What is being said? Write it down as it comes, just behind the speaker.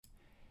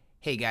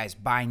Hey guys,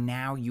 by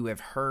now you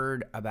have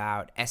heard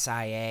about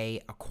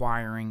SIA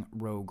acquiring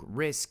Rogue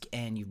Risk,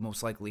 and you've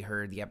most likely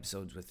heard the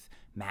episodes with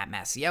Matt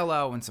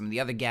Masiello and some of the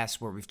other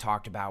guests where we've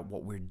talked about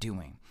what we're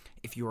doing.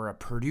 If you're a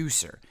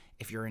producer,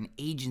 if you're an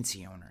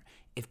agency owner,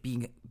 if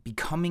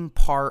becoming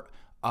part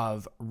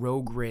of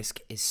Rogue Risk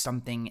is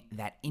something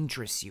that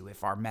interests you,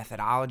 if our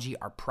methodology,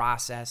 our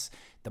process,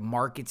 the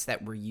markets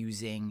that we're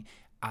using,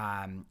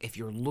 if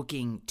you're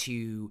looking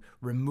to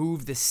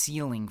remove the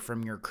ceiling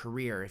from your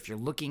career, if you're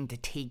looking to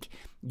take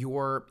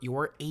your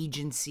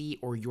agency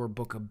or your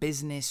book of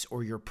business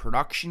or your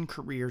production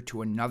career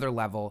to another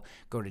level,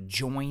 go to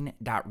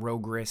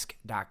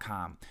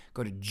join.roguerisk.com.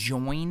 Go to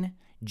join,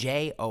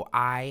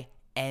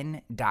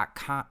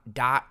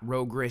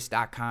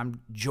 join.roguerisk.com,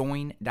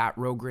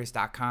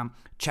 join.roguerisk.com.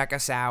 Check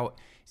us out.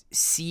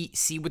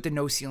 See what the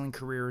no ceiling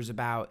career is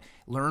about.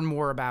 Learn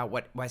more about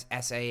what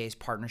SIA's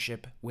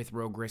partnership with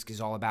Rogue Risk is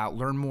all about.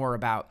 Learn more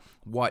about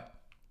what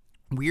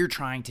we're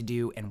trying to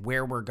do and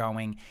where we're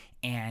going.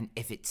 And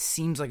if it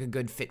seems like a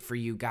good fit for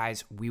you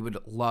guys, we would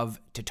love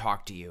to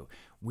talk to you.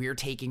 We're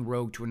taking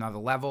Rogue to another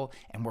level,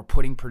 and we're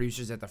putting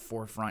producers at the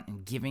forefront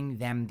and giving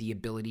them the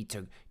ability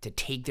to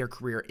take their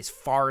career as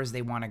far as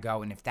they want to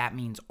go. And if that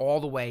means all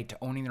the way to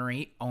owning their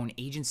own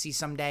agency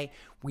someday,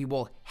 we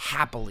will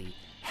happily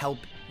help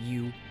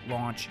you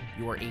launch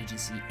your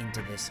agency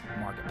into this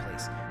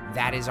marketplace.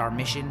 That is our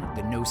mission,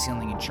 the No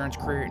Ceiling Insurance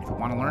Career. And if you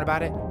want to learn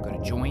about it, go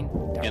to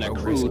join.roguerisk.com. In a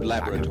crude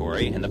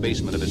laboratory in the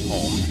basement of his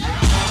home.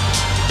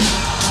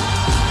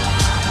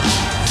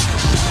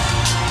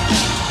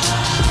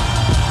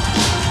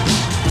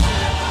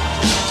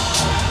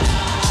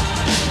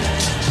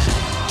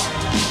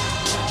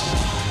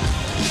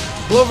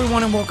 Hello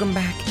everyone and welcome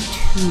back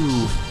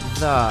to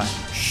the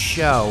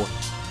show.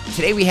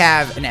 Today we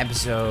have an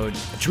episode,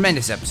 a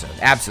tremendous episode,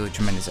 absolutely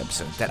tremendous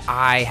episode that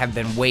I have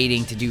been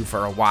waiting to do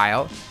for a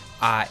while.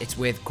 It's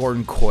with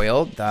Gordon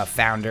Coyle, the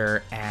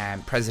founder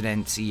and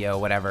president, CEO,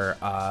 whatever,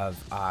 of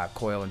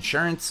Coyle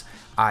Insurance,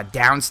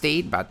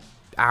 downstate, about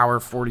hour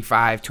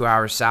 45, 2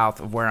 hours south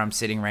of where I'm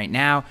sitting right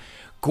now.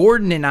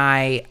 Gordon and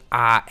I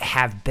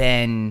have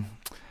been,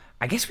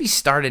 I guess we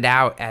started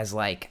out as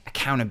like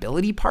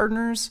accountability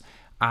partners.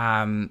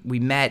 We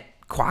met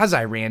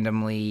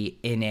quasi-randomly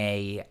in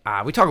a,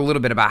 we talk a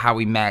little bit about how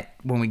we met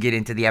when we get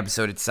into the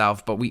episode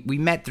itself, but we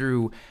met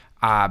through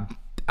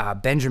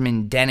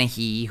Benjamin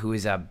Dennehy, who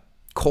is a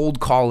cold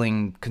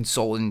calling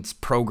consultants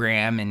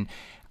program, and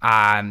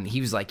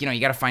he was like, you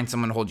got to find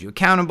someone to hold you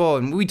accountable,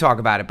 and we talk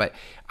about it, but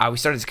we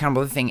started this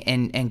accountability thing,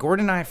 and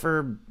Gordon and I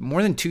for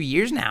more than 2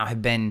 years now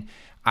have been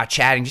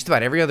chatting just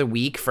about every other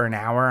week for an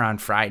hour on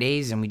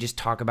Fridays, and we just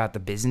talk about the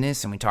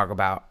business and we talk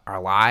about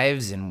our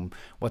lives and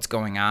what's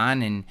going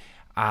on. And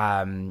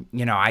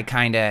I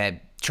kind of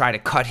try to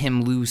cut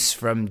him loose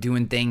from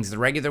doing things the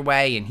regular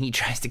way, and he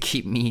tries to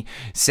keep me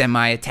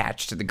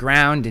semi-attached to the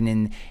ground.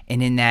 And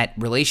in that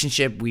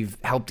relationship, we've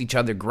helped each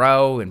other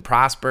grow and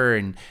prosper.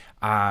 And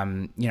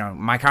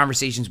my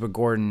conversations with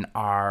Gordon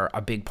are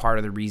a big part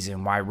of the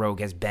reason why Rogue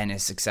has been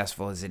as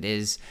successful as it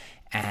is.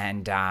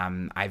 And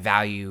I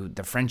value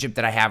the friendship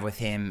that I have with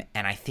him,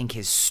 and I think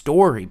his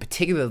story,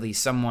 particularly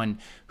someone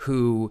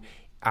who,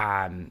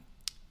 I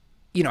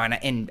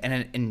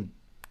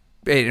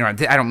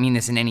don't mean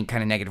this in any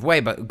kind of negative way,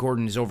 but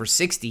Gordon is over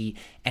 60,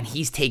 and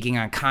he's taking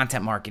on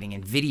content marketing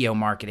and video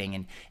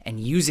marketing and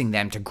using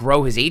them to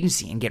grow his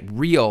agency and get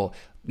real,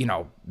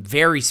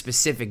 very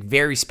specific,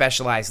 very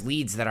specialized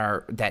leads that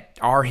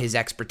are his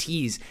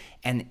expertise,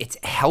 and it's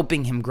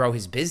helping him grow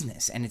his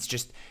business, and it's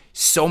just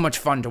so much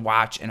fun to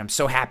watch, and I'm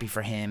so happy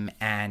for him.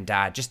 And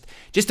just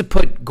to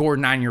put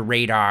Gordon on your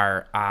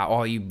radar,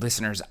 all you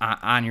listeners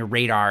on your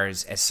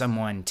radars as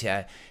someone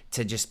to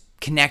just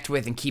connect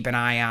with and keep an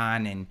eye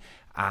on. And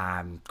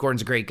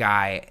Gordon's a great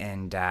guy,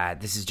 and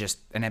this is just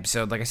an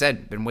episode, like I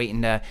said, been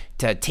waiting to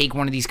take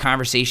one of these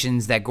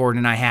conversations that Gordon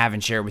and I have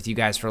and share it with you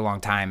guys for a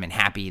long time, and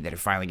happy that I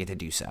finally get to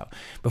do so.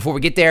 Before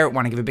we get there, I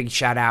want to give a big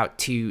shout out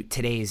to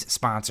today's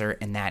sponsor,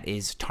 and that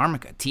is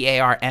Tarmika,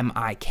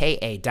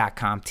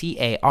 TARMIKA.com,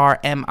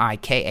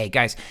 TARMIKA.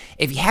 Guys,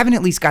 if you haven't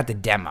at least got the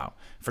demo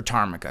for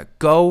Tarmika,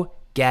 go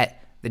get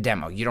the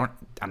demo.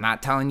 I'm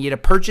not telling you to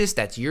purchase,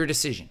 that's your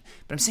decision.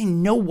 But I'm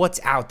saying know what's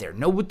out there,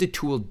 know what the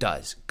tool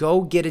does. Go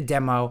get a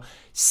demo,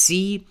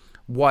 see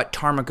what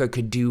Tarmika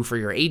could do for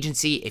your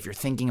agency. If you're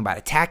thinking about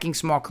attacking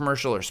small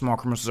commercial, or small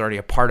commercial is already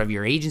a part of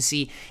your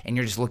agency and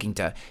you're just looking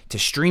to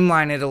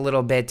streamline it a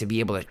little bit, to be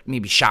able to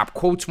maybe shop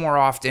quotes more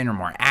often or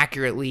more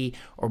accurately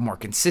or more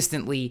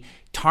consistently,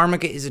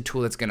 Tarmika is a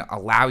tool that's going to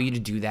allow you to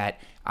do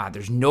that.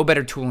 There's no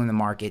better tool in the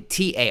market.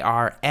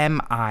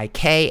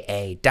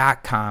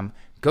 TARMIKA.com.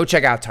 Go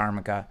check out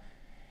Tarmika.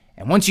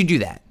 And once you do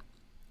that,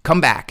 come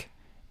back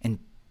and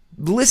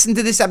listen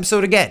to this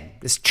episode again.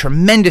 This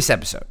tremendous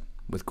episode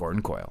with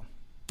Gordon Coyle.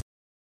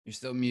 You're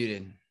still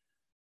muted. God.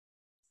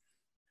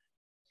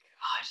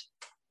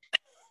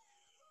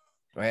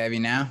 Do I have you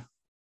now?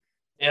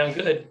 Yeah, I'm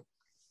good.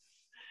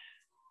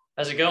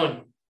 How's it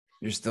going?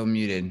 You're still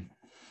muted.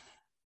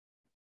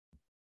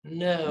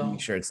 No. Make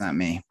sure it's not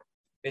me.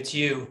 It's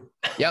you.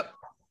 Yep.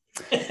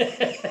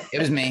 It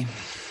was me.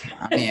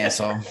 I'm the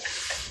asshole.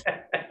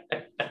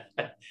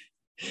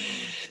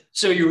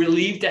 So you're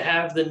relieved to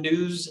have the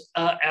news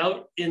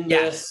out in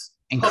Yes.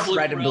 the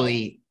public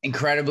realm?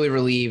 Incredibly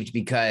relieved,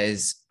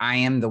 because I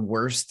am the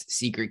worst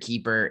secret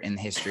keeper in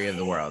the history of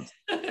the world.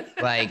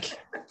 Like,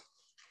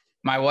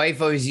 my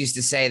wife always used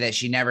to say that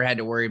she never had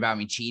to worry about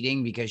me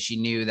cheating because she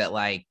knew that,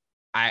 like,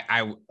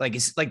 I like,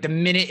 it's like the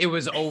minute it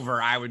was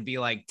over, I would be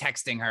like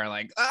texting her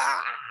like,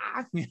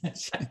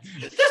 This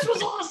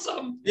was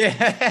awesome.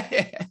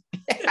 Yeah.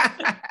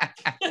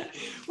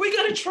 We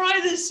got to try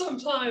this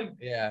sometime.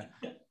 Yeah.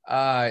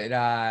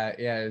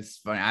 Yeah, it's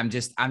funny.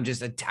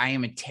 I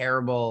am a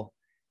terrible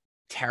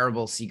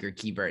secret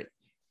keeper.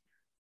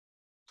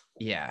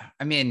 Yeah.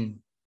 I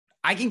mean,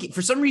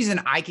 for some reason,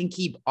 I can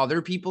keep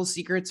other people's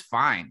secrets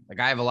fine. Like,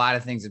 I have a lot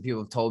of things that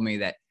people have told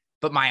me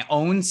but my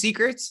own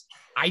secrets,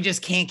 I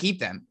just can't keep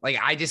them. Like,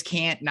 I just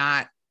can't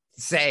not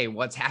say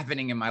what's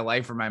happening in my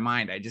life or my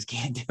mind. I just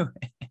can't do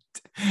it.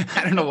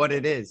 I don't know what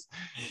it is.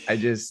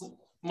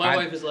 My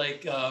wife is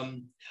like,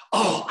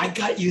 oh, I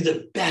got you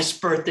the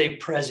best birthday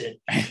present.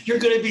 You're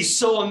going to be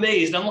so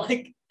amazed. I'm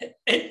like,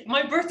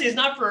 my birthday is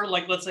not for,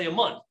 like, let's say a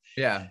month.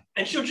 Yeah.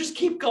 And she'll just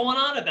keep going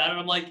on about it.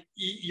 I'm like,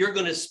 you're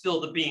going to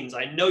spill the beans.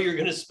 I know you're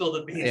going to spill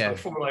the beans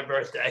before my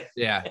birthday.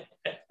 Yeah.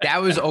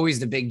 That was always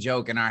the big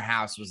joke in our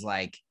house, was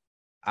like,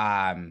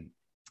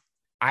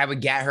 I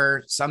would get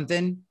her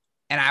something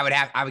and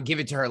I would give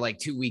it to her like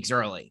 2 weeks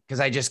early,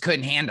 because I just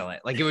couldn't handle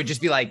it. Like, it would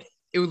just be like,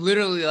 it would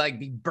literally like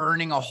be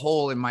burning a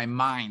hole in my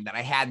mind that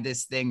I had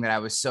this thing that I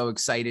was so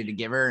excited to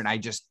give her, and I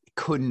just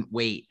couldn't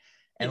wait.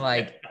 And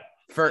like,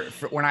 for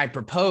when I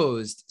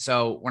proposed, to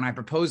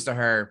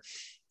her,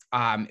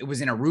 it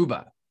was in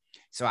Aruba.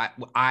 So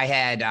I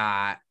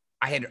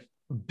had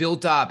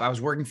built up, I was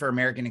working for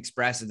American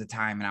Express at the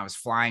time, and I was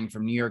flying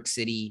from New York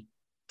City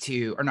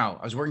I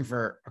was working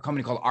for a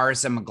company called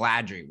RSM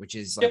McGladrey, which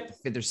is like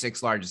the 5th or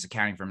 6th largest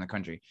accounting firm in the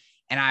country.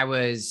 And I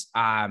was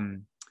a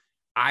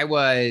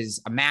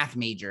math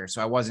major,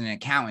 so I wasn't an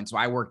accountant. So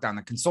I worked on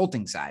the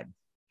consulting side.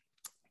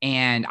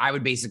 And I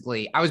was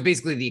basically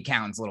the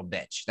accountant's little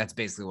bitch. That's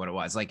basically what it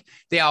was. Like,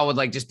 they all would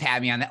like just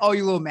pat me on that. Oh,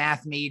 you little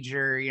math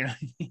major, you know,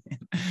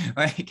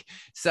 like,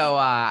 so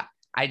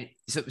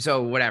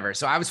whatever.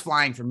 So I was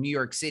flying from New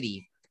York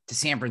City to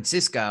San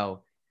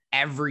Francisco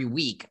every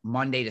week,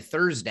 Monday to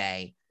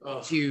Thursday.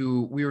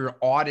 We were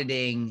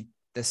auditing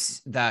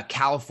the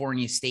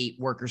California State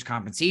Workers'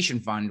 Compensation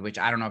Fund, which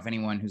I don't know if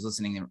anyone who's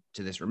listening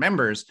to this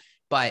remembers,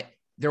 but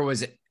there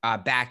was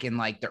back in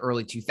like the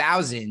early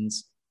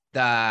 2000s,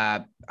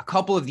 a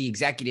couple of the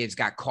executives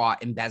got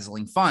caught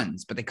embezzling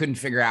funds, but they couldn't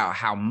figure out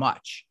how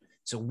much.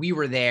 So we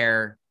were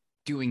there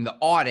doing the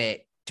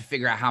audit to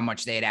figure out how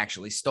much they had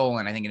actually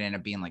stolen. I think it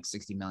ended up being like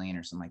 60 million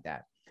or something like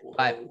that.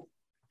 But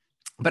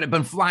I've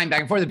been flying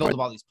back and forth to build up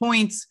all these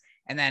points.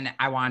 And then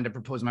I wanted to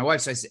propose to my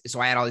wife. So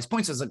I had all these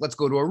points. So I was like, let's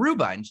go to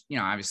Aruba. And, you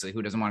know, obviously,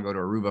 who doesn't want to go to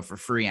Aruba for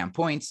free on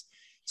points?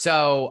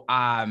 So,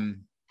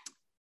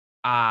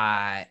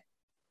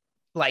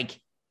 like,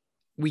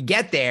 we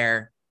get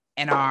there,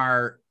 and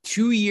our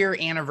 2-year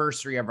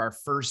anniversary of our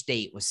first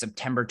date was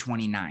September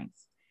 29th.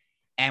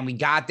 And we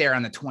got there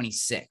on the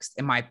 26th.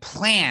 And my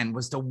plan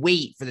was to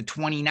wait for the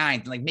 29th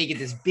and like make it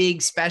this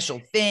big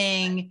special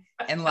thing.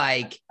 And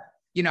like,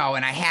 you know,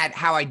 and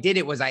how I did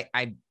it was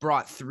I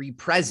brought 3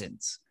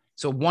 presents.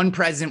 So one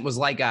present was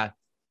like a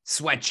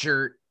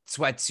sweatsuit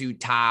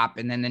top.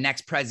 And then the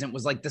next present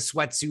was like the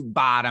sweatsuit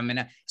bottom.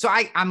 And so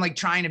I'm like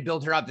trying to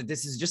build her up that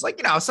this is just like,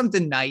 you know,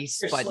 something nice.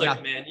 You're but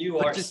slick, man. You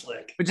are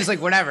slick. But just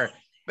like whatever.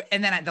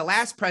 And then the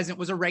last present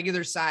was a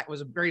regular size,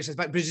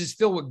 but it was just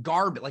filled with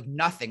garbage, like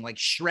nothing, like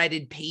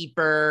shredded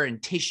paper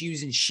and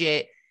tissues and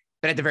shit.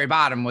 But at the very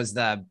bottom was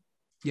the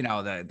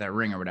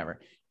ring or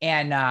whatever.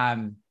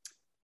 And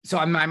so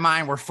in my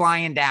mind, we're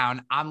flying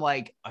down. I'm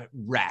like a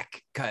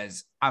wreck,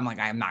 because I'm like,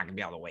 I'm not gonna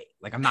be able to wait.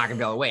 Like, I'm not gonna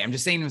be able to wait. I'm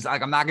just saying,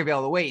 like, I'm not gonna be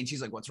able to wait. And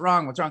she's like, what's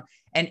wrong? What's wrong?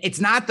 And it's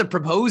not the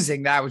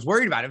proposing that I was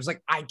worried about. It was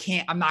like,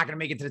 I'm not gonna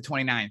make it to the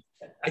 29th.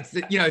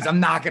 I'm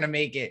not gonna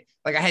make it.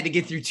 Like, I had to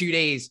get through 2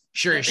 days.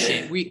 Sure as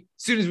shit. As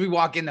soon as we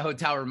walk in the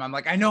hotel room, I'm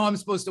like, I know I'm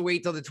supposed to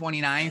wait till the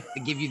 29th to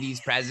give you these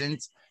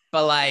presents,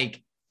 but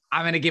like,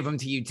 I'm going to give them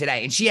to you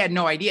today. And she had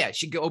no idea.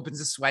 She opens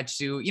a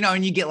sweatsuit, you know,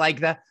 and you get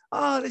like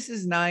oh, this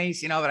is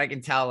nice, you know, but I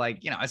can tell,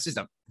 like, you know, it's just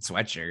a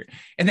sweatshirt.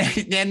 And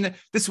then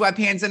the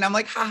sweatpants, and I'm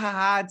like,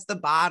 ha, it's the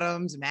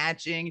bottoms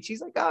matching. And she's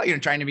like, oh, you know,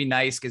 trying to be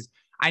nice, because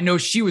I know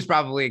she was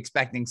probably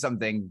expecting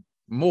something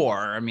more.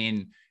 I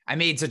mean, I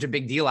made such a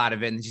big deal out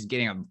of it, and she's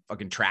getting a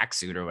fucking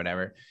tracksuit or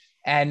whatever.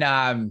 And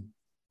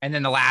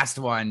then the last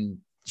one,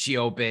 she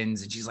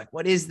opens and she's like,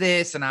 what is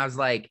this? And I was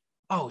like,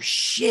 oh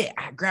shit,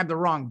 I grabbed the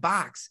wrong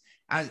box.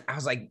 I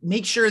was like,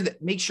 make sure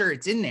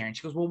it's in there. And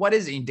she goes, well, what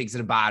is it? And digs at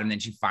the bottom. And then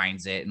she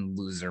finds it and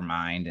loses her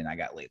mind. And I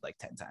got laid like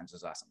 10 times. It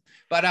was awesome.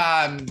 But,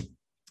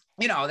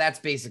 you know, that's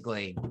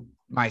basically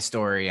my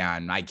story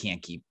on I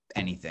can't keep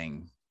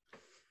anything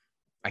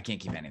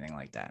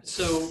like that.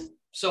 So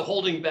So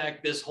holding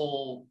back this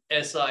whole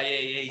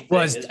SIAA thing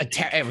was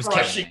it was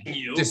crushing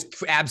you. Just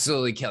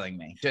absolutely killing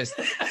me. Just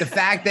the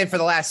fact that for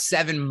the last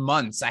 7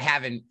 months, I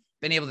haven't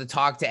been able to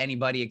talk to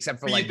anybody except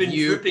for like you've been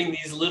you. dripping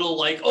these little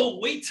like, oh,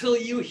 wait till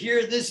you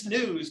hear this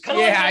news. Kind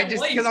of Yeah, like I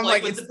just wife, because I'm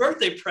like like with the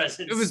birthday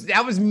presents.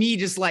 that was me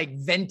just like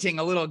venting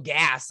a little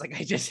gas. Like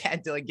I just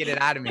had to like get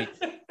it out of me.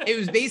 It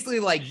was basically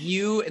like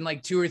you and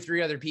like 2 or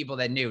 3 other people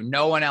that knew.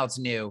 No one else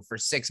knew for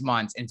 6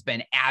 months. And it's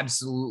been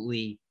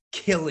absolutely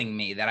killing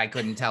me that I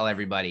couldn't tell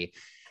everybody.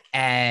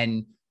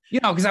 And, you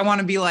know, because I want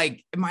to be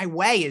like, my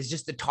way is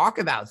just to talk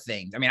about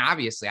things. I mean,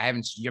 obviously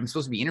I'm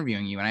supposed to be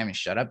interviewing you and I haven't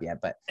shut up yet,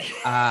 but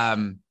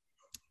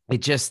it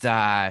just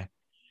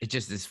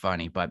is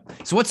funny. But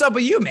so what's up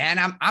with you,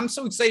 man? I'm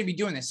so excited to be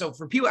doing this. So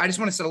for people, I just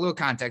want to set a little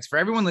context for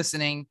everyone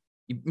listening.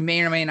 You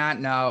may or may not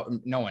know,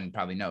 no one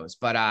probably knows,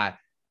 but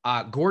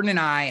Gordon and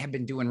I have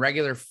been doing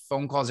regular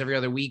phone calls every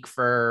other week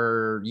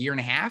for a year and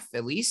a half,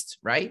 at least,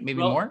 right? Maybe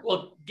more.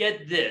 Well,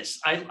 get this.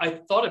 I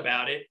thought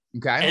about it.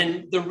 Okay.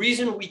 And the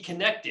reason we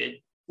connected,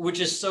 which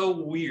is so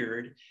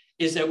weird,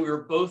 is that we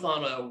were both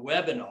on a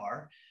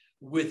webinar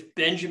with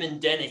Benjamin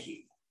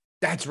Dennehy.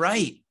 That's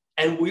right.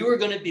 And we were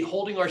going to be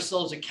holding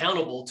ourselves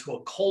accountable to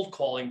a cold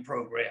calling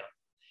program.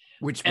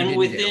 And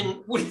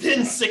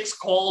within 6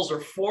 calls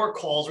or 4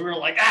 calls, we were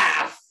like,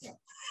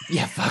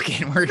 yeah,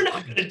 fucking, we're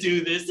not going to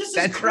do this.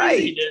 That's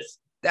craziness. Right.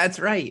 That's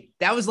right.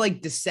 That was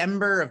like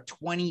December of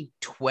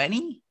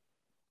 2020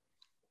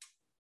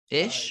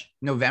 ish,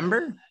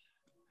 November.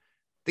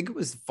 I think it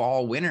was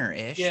fall, winter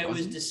ish. Yeah, it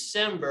was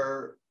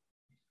December.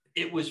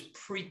 It was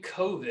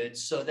pre-COVID.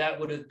 So that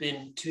would have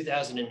been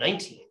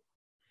 2019.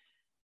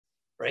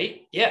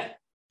 Right? Yeah.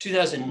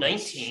 2019.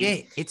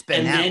 Shit, it's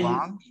been that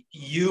long.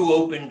 You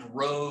opened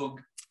Rogue.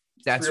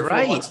 That's 3 or 4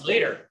 right. months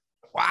later.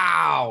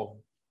 Wow.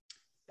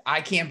 I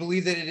can't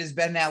believe that it has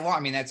been that long. I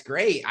mean, that's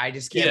great. I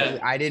just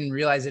can't. I didn't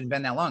realize it had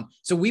been that long.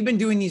 So we've been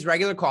doing these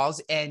regular calls,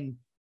 and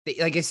they,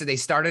 like I said, they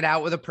started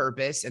out with a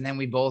purpose, and then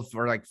we both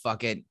were like,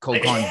 "Fuck it,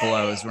 cold calling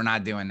blows. We're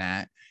not doing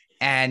that."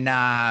 And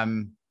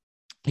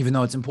even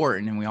though it's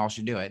important, and we all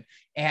should do it.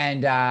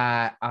 And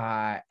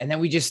then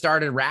we just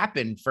started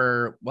rapping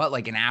for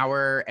like an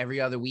hour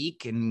every other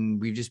week, and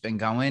we've just been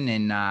going.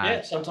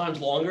 And sometimes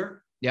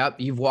longer.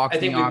 Yep, you've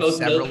walked me off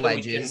several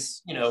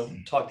ledges. We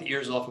can, talk the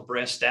ears off a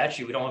brass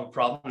statue. We don't have a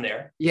problem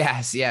there.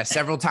 Yes.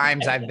 Several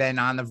times I've been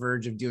on the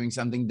verge of doing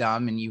something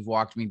dumb, and you've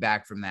walked me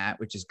back from that,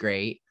 which is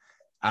great.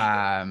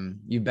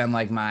 You've been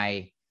like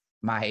my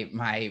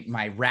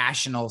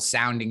rational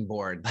sounding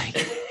board.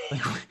 Like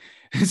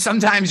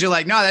sometimes you're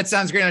like, no, that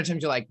sounds great. Other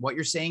times you're like, what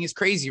you're saying is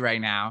crazy right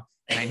now,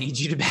 and I need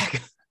you to back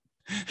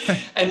up.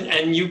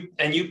 and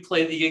you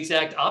play the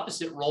exact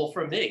opposite role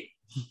from me.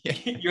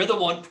 You're the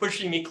one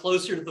pushing me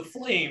closer to the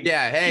flame.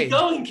 Yeah. Hey,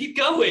 keep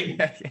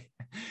going. A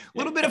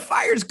little bit of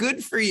fire is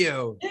good for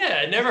you.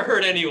 Yeah. Never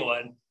hurt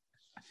anyone.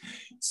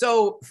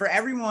 So for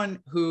everyone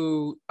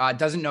who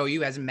doesn't know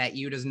you, hasn't met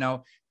you, doesn't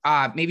know,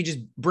 maybe just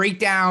break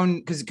down,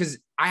 because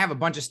I have a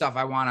bunch of stuff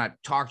I want to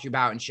talk to you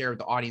about and share with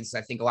the audience. I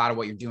think a lot of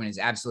what you're doing is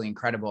absolutely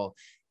incredible.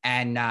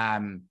 And,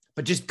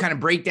 but just kind of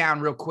break down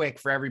real quick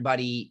for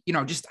everybody,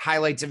 just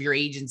highlights of your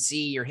agency,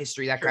 your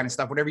history, that kind of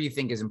stuff, whatever you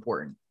think is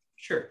important.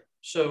 Sure.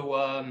 So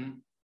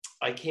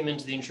I came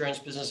into the insurance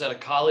business out of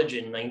college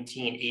in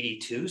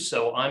 1982.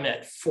 So I'm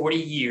at 40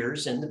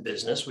 years in the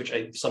business, which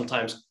I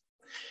sometimes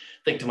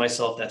think to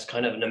myself, that's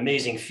kind of an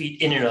amazing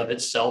feat in and of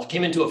itself.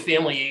 Came into a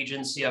family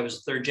agency. I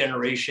was 3rd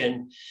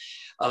generation.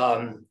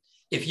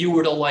 If you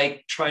were to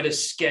try to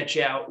sketch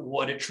out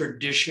what a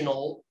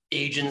traditional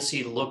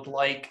agency looked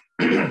like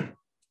in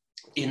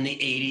the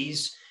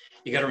 80s,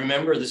 you got to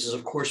remember, this is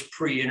of course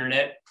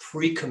pre-internet,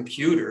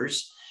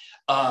 pre-computers.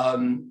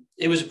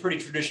 It was a pretty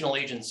traditional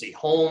agency: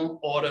 home,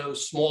 auto,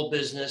 small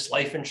business,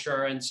 life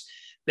insurance,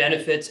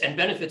 benefits. And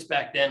benefits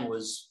back then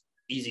was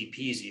easy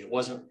peasy. It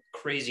wasn't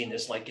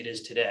craziness like it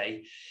is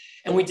today.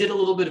 And we did a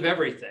little bit of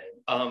everything.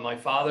 My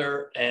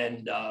father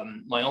and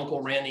my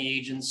uncle ran the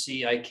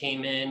agency. I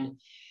came in,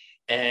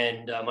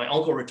 and my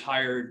uncle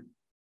retired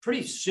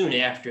pretty soon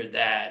after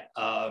that.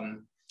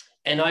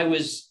 And I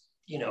was,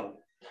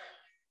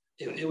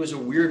 it was a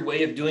weird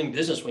way of doing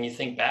business when you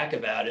think back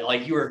about it.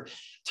 Like you were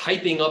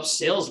typing up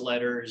sales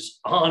letters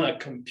on a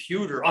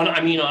computer, on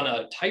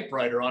a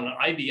typewriter, on an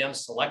IBM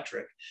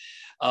Selectric,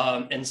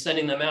 and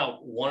sending them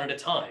out one at a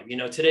time.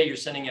 Today you're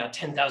sending out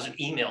 10,000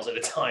 emails at a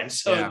time.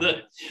 So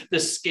the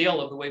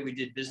scale of the way we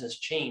did business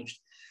changed.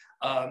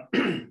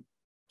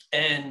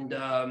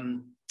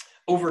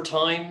 Over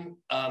time,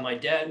 my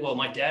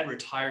dad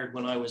retired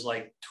when I was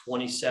like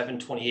 27,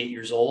 28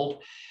 years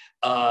old.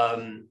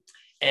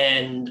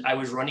 And I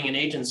was running an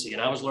agency,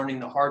 and I was learning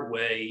the hard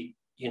way,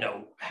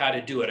 how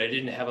to do it. I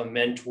didn't have a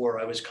mentor.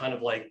 I was kind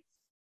of like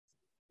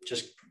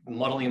just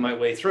muddling my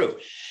way through.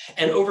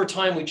 And over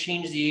time, we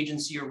changed the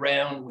agency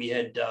around. We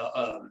had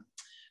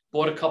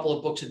bought a couple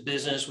of books of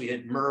business. We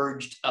had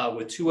merged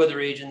with 2 other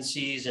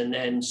agencies, and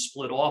then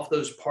split off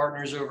those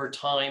partners over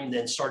time,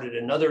 then started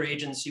another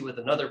agency with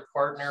another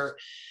partner.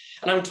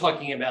 And I'm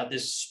talking about,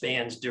 this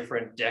spans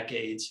different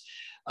decades.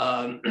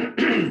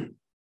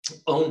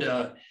 owned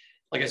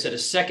like I said, a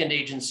second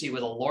agency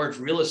with a large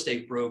real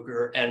estate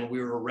broker, and we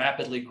were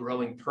rapidly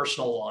growing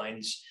personal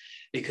lines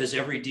because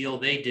every deal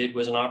they did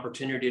was an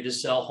opportunity to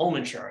sell home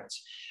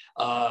insurance.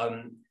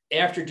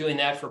 After doing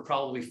that for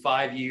probably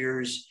 5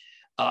 years,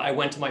 I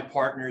went to my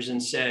partners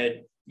and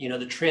said, the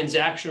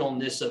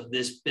transactionalness of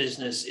this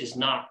business is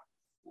not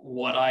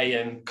what I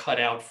am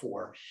cut out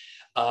for.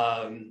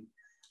 And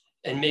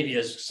maybe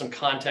as some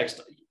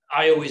context,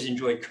 I always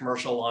enjoyed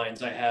commercial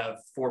lines. I have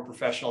 4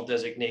 professional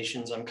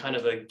designations. I'm kind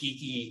of a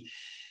geeky,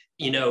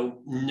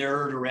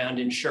 nerd around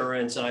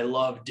insurance. And I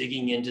love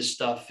digging into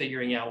stuff,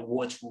 figuring out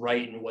what's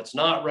right and what's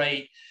not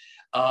right.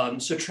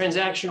 So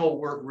transactional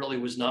work really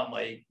was not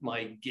my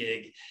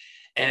gig.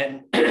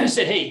 And I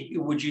said, hey,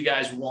 would you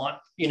guys want,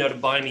 to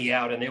buy me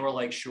out? And they were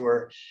like,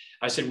 sure.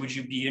 I said, would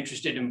you be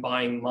interested in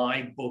buying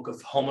my book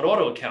of home and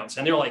auto accounts?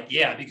 And they're like,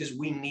 yeah, because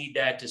we need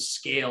that to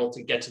scale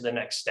to get to the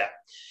next step.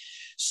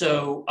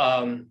 So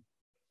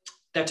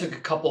that took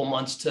a couple of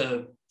months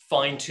to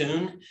fine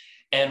tune.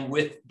 And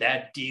with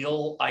that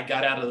deal, I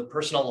got out of the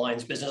personal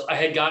lines business. I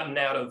had gotten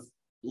out of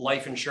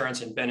life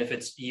insurance and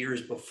benefits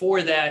years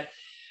before that,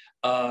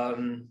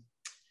 and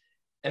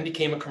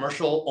became a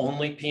commercial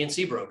only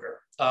P&C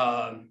broker.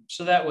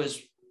 So that was,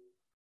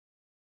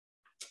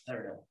 I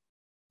don't know,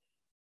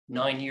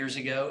 9 years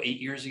ago,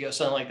 8 years ago,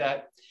 something like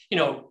that.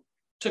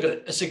 Took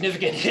a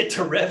significant hit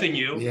to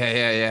revenue.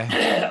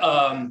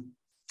 Yeah.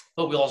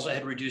 But we also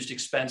had reduced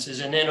expenses.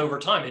 And then over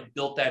time, it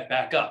built that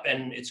back up,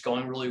 and it's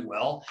going really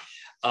well.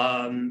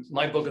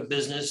 My book of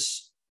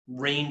business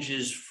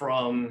ranges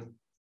from,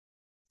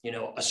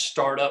 a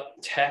startup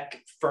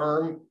tech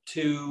firm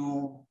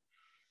to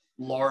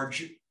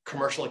large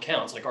commercial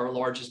accounts. Like our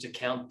largest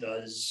account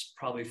does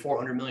probably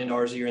 $400 million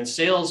a year in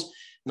sales, $1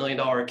 million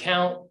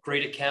account,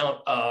 great account.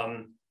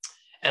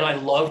 And I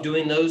love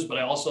doing those, but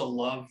I also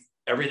love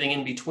everything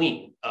in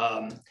between.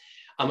 I'm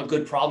a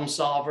good problem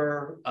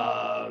solver.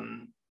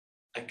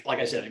 Like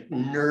I said,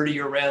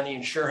 nerdy around the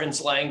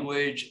insurance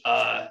language.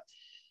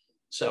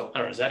 So I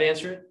don't know, does that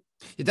answer it?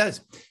 It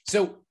does.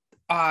 So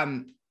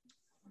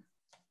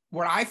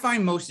what I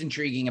find most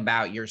intriguing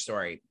about your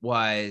story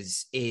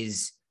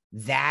is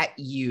that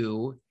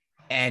you,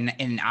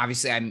 and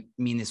obviously I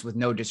mean this with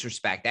no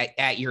disrespect,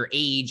 at your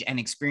age and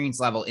experience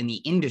level in the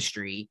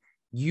industry,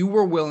 you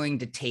were willing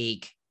to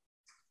take,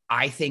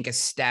 I think, a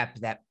step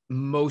that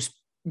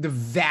the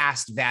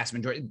vast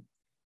majority,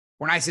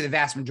 when I say the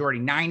vast majority,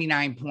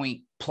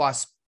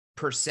 99+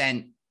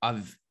 %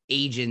 of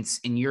agents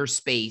in your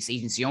space,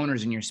 agency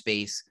owners in your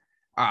space,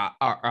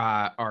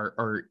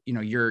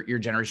 your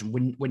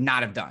generation would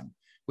not have done,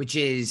 which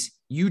is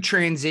you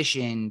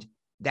transitioned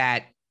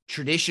that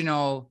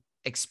traditional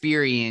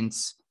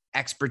experience,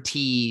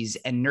 expertise,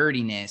 and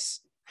nerdiness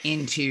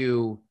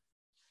into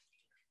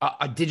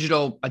a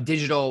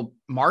digital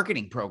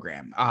marketing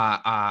program,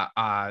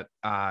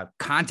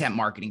 content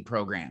marketing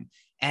program,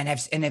 and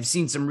have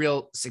seen some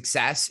real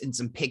success and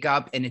some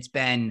pickup. And it's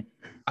been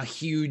a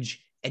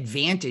huge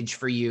advantage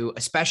for you,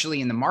 especially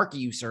in the market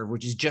you serve,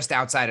 which is just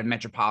outside of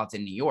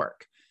metropolitan New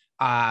York.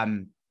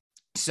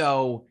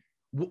 So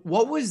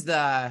what was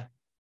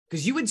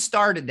because you had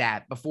started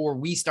that before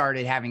we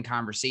started having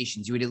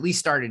conversations, you had at least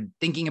started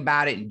thinking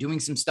about it and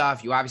doing some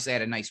stuff. You obviously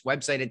had a nice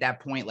website at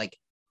that point. Like,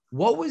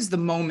 what was the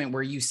moment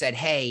where you said,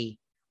 hey,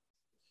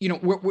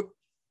 I'm going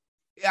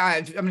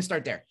to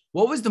start there.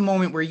 What was the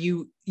moment where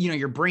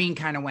your brain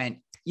kind of went,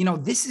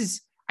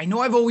 I know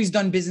I've always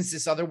done business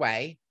this other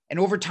way. And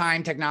over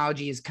time,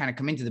 technology has kind of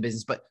come into the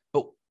business, but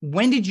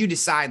when did you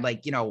decide,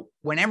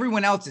 when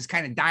everyone else is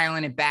kind of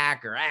dialing it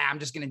back, or I'm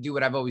just going to do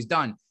what I've always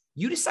done,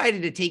 you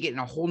decided to take it in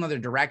a whole nother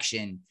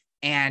direction.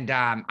 And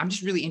I'm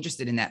just really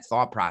interested in that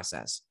thought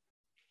process.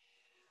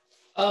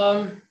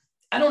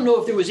 I don't know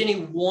if there was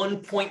any one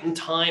point in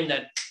time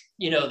that,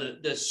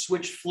 the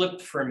switch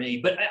flipped for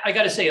me, but I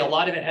got to say, a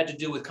lot of it had to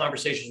do with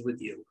conversations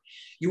with you.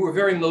 You were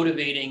very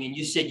motivating, and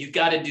you said, you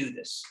got to do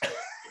this.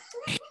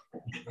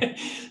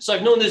 So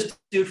I've known this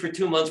dude for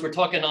 2 months. We're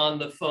talking on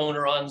the phone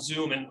or on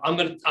Zoom, and I'm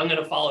going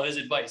to follow his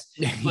advice,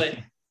 but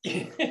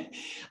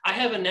I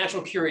have a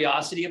natural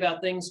curiosity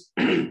about things.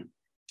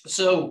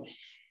 So,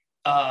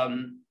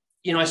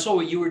 I saw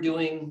what you were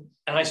doing,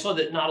 and I saw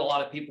that not a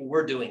lot of people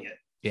were doing it.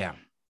 Yeah.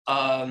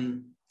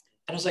 And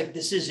I was like,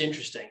 this is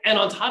interesting. And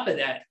on top of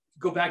that,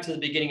 go back to the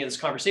beginning of this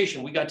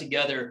conversation, we got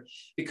together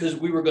because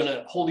we were going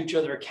to hold each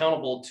other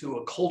accountable to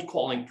a cold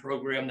calling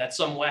program that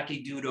some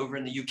wacky dude over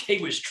in the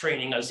UK was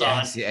training us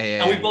on.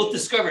 Yeah. And we both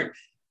discovered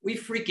we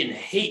freaking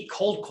hate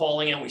cold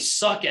calling, and we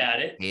suck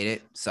at it. Hate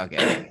it, suck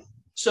at it.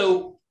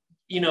 So,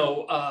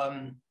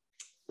 and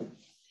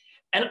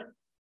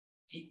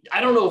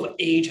I don't know if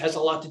age has a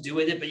lot to do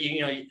with it, but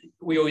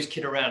we always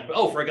kid around.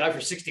 But, for a guy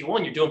for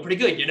 61, you're doing pretty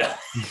good,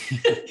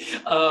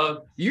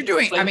 You're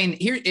doing.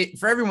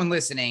 For everyone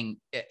listening,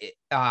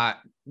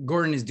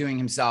 Gordon is doing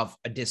himself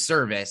a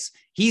disservice.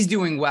 He's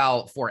doing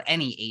well for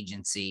any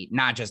agency,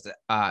 not just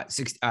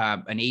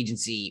an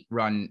agency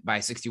run by a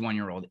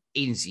 61-year-old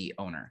agency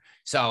owner.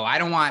 So I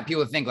don't want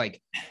people to think,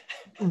 like,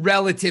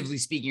 relatively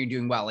speaking, you're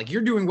doing well. Like,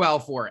 you're doing well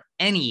for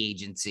any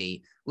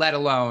agency. let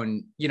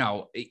alone,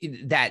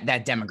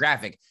 that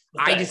demographic.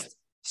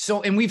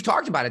 And we've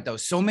talked about it though.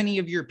 So many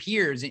of your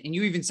peers, and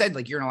you even said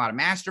like you're in a lot of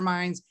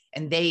masterminds,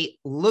 and they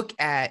look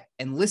at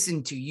and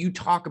listen to you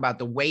talk about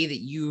the way that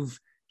you've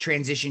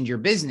transitioned your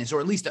business,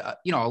 or at least a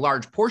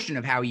large portion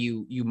of how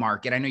you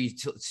market. I know you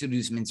still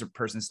do some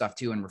in-person stuff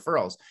too and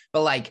referrals,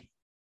 but like,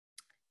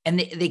 and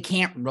they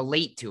can't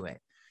relate to it.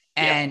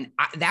 And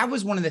that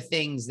was one of the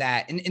things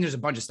that, and there's a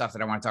bunch of stuff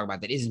that I want to talk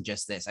about that isn't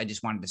just this. I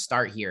just wanted to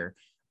start here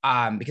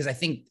because I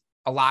think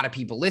a lot of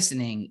people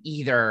listening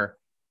either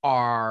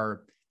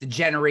are the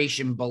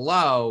generation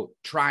below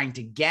trying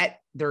to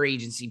get their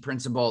agency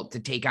principal to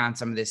take on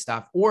some of this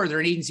stuff, or they're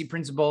an agency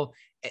principal,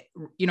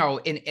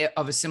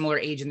 of a similar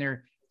age, and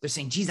they're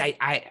saying, geez,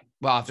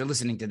 well, if they're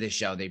listening to this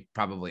show, they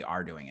probably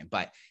are doing it,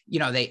 but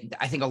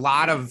I think a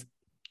lot of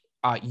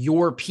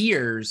your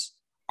peers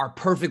are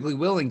perfectly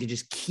willing to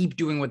just keep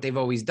doing what they've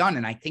always done.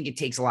 And I think it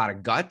takes a lot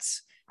of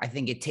guts. I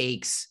think it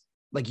takes,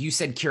 like you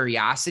said,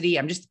 curiosity.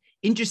 I'm just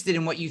interested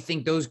in what you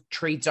think those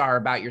traits are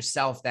about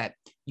yourself that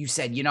you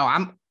said,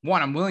 I'm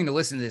willing to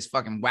listen to this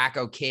fucking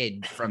wacko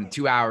kid from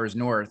 2 hours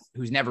north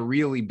who's never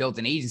really built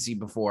an agency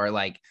before,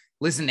 like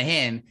listen to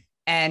him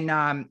and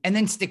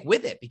then stick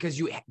with it because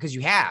you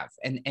have,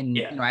 and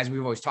as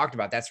we've always talked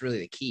about, that's really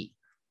the key.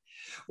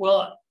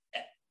 Well,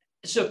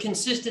 so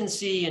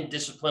consistency and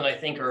discipline, I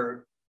think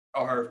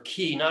are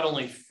key, not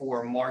only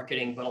for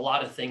marketing, but a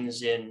lot of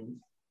things in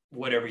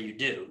whatever you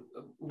do,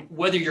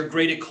 whether you're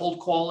great at cold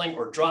calling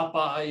or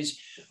drop-bys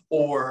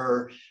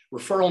or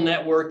referral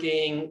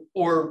networking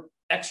or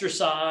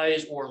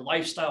exercise or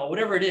lifestyle,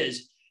 whatever it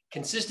is,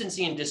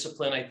 consistency and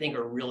discipline, I think,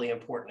 are really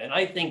important. And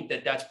I think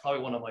that that's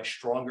probably one of my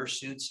stronger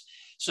suits.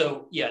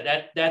 So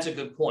yeah, that's a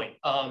good point.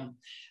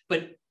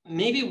 But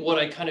maybe what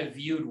I kind of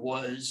viewed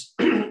was,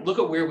 look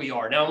at where we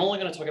are. Now, I'm only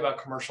going to talk about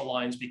commercial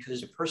lines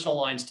because personal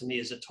lines to me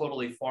is a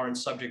totally foreign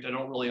subject. I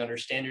don't really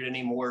understand it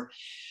anymore.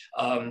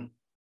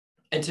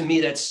 And to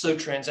me, that's so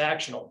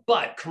transactional.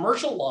 But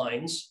commercial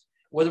lines,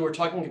 whether we're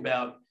talking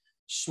about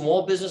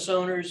small business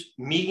owners,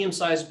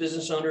 medium-sized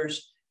business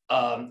owners,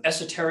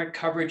 esoteric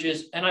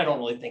coverages, and I don't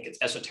really think it's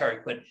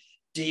esoteric, but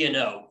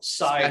D&O,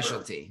 cyber,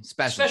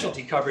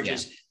 specialty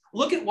coverages. Yeah.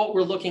 Look at what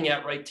we're looking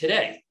at right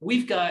today.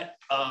 We've got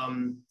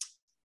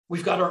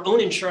our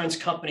own insurance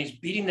companies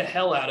beating the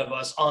hell out of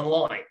us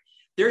online.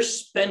 They're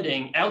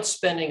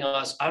outspending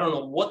us. I don't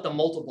know what the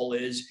multiple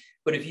is,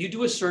 but if you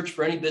do a search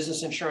for any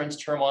business insurance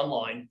term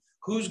online,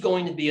 who's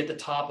going to be at the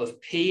top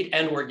of paid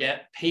and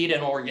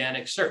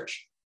organic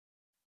search?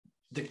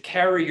 The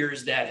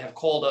carriers that have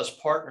called us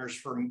partners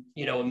for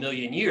a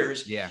million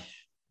years. Yeah.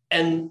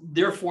 And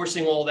they're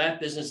forcing all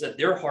that business that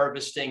they're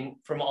harvesting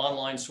from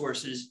online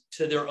sources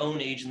to their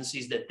own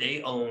agencies that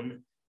they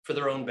own for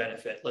their own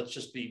benefit. Let's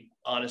just be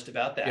honest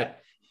about that.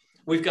 Yep.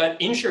 We've got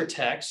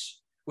insurtechs,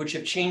 which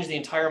have changed the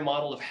entire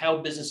model of how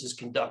business is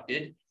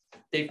conducted.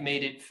 They've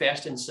made it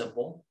fast and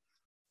simple.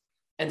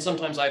 And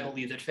sometimes I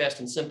believe that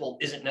fast and simple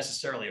isn't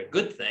necessarily a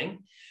good thing,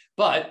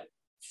 but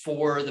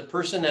for the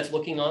person that's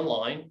looking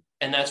online,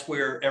 and that's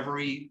where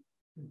every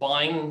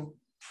buying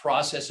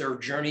process or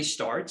journey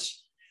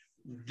starts,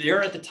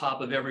 they're at the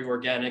top of every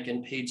organic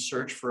and paid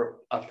search for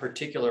a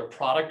particular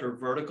product or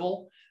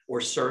vertical or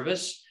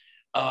service.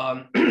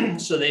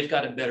 So they've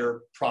got a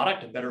better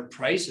product, a better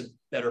price, a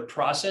better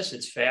process.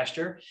 It's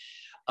faster.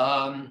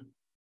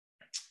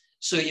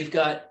 So you've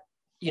got,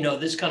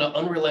 this kind of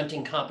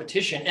unrelenting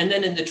competition. And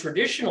then in the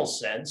traditional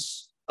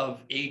sense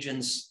of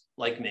agents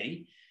like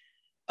me,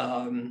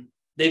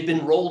 they've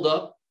been rolled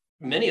up.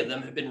 Many of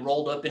them have been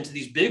rolled up into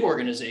these big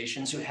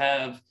organizations who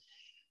have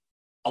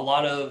a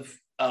lot of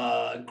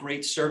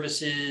great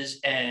services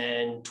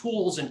and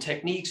tools and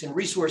techniques and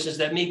resources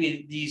that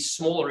maybe these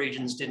smaller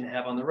agents didn't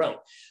have on their own.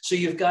 So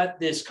you've got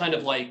this kind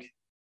of like,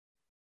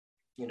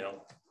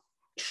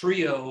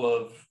 trio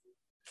of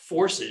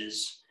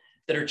forces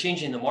that are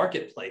changing the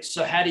marketplace.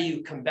 So how do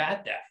you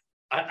combat that?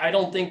 I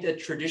don't think that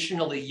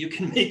traditionally you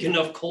can make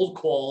enough cold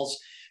calls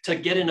to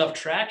get enough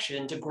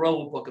traction to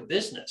grow a book of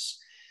business.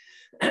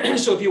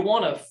 So if you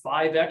want to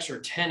 5X or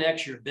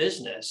 10X your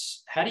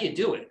business, how do you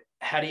do it?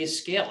 How do you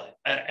scale it?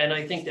 And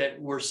I think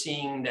that we're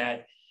seeing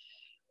that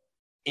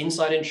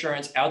inside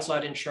insurance,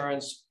 outside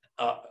insurance,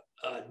 a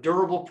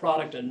durable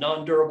product, a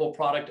non-durable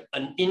product,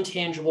 an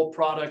intangible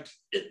product,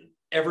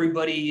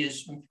 everybody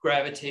is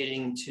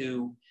gravitating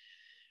to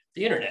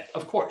the internet,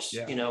 of course.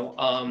 Yeah.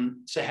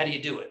 So how do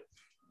you do it?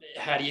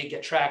 How do you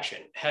get traction?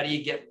 How do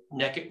you get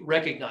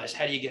recognized?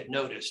 How do you get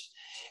noticed?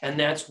 And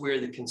that's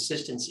where the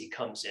consistency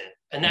comes in.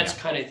 And that's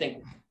kind of, I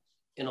think,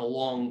 in a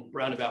long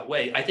roundabout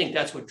way, I think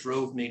that's what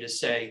drove me to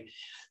say,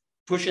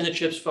 pushing the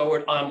chips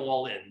forward, I'm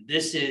all in.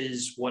 This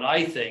is what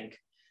I think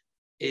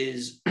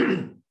is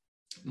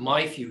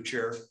my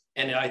future.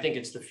 And I think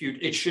it's the future.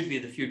 It should be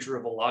the future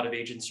of a lot of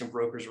agents and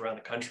brokers around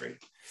the country.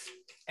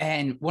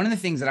 And one of the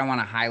things that I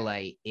want to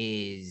highlight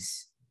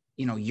is,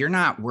 you're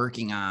not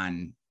working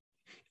on,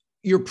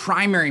 your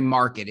primary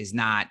market is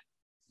not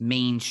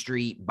Main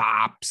Street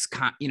bops,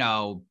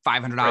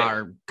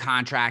 $500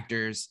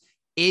 contractors.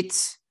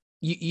 It's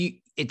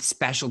it's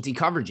specialty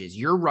coverages.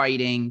 You're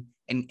writing,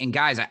 and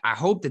guys, I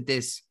hope that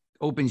this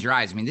opens your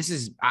eyes. I mean, this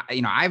is,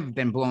 I've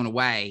been blown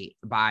away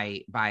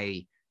by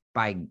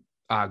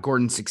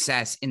Gordon's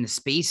success in the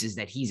spaces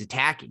that he's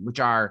attacking, which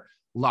are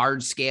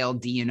large scale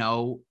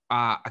D&O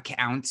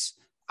accounts,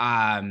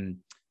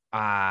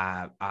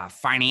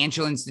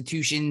 financial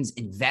institutions,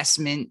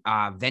 investment,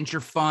 venture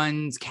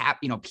funds,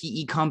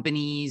 PE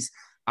companies.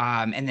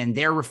 And then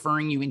they're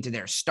referring you into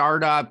their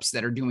startups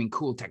that are doing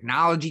cool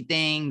technology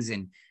things,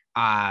 and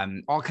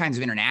all kinds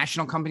of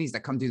international companies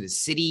that come through the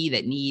city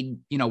that need,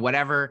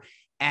 whatever.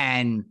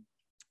 And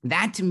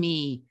that to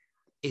me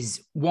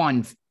is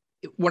one,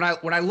 what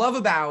I love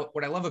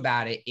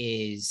about it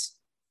is,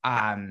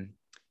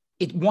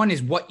 one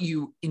is what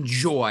you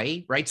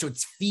enjoy, right? So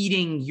it's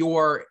feeding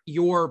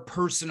your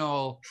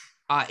personal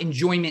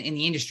enjoyment in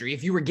the industry.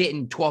 If you were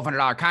getting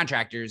 $1,200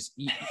 contractors,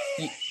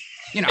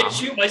 I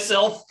shoot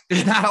myself.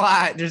 There's not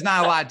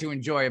a lot to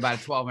enjoy about a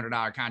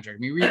 $1,200 contract. I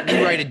mean, we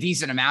write a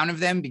decent amount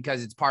of them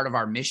because it's part of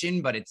our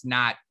mission, but it's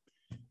not.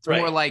 It's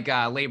more like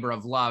a labor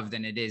of love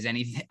than it is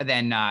anything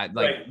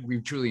we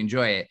truly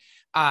enjoy it.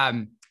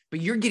 But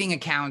you're getting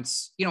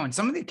accounts, and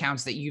some of the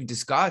accounts that you've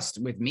discussed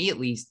with me, at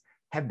least,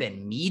 have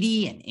been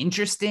meaty and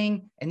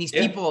interesting. And these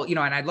people, and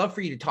I'd love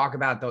for you to talk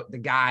about the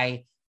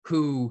guy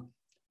who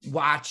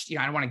watched,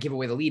 I don't want to give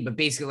away the lead, but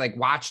basically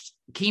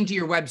came to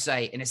your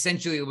website and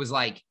essentially it was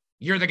like,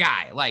 you're the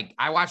guy. Like,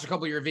 I watched a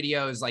couple of your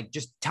videos, like,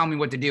 just tell me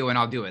what to do and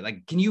I'll do it.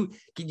 Like, do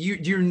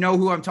you know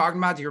who I'm talking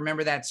about? Do you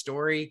remember that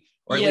story?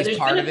 Or at least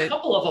part of it? There's been a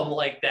couple of them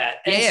like that.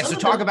 And so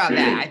talk about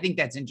that. I think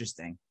that's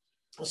interesting.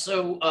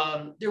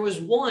 So there was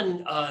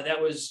one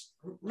that was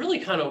really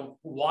kind of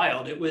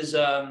wild. It was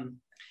a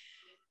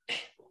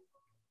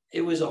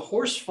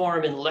horse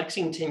farm in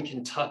Lexington,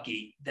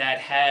 Kentucky that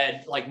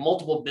had like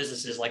multiple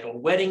businesses, like a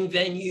wedding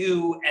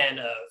venue and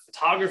a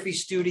photography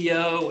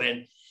studio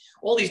and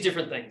all these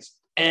different things.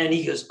 And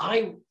he goes,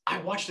 I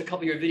watched a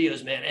couple of your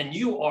videos, man, and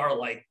you are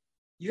like,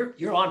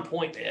 you're on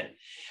point, man.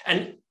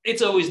 And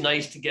it's always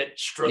nice to get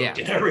stroked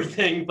and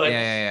everything. But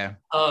after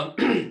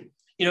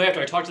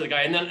I talked to the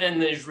guy, and then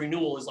his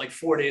renewal is like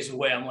 4 days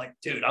away, I'm like,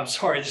 dude, I'm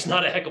sorry, there's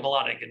not a heck of a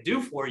lot I can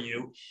do for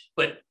you,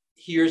 but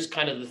here's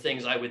kind of the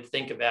things I would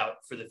think about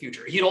for the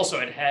future. He'd also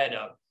had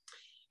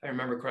I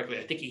remember correctly,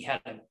 I think he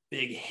had a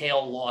big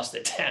hail loss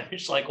that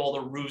damaged like all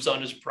the roofs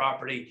on his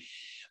property.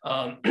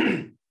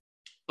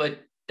 But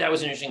that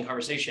was an interesting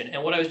conversation.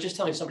 And what I was just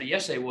telling somebody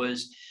yesterday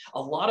was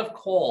a lot of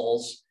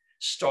calls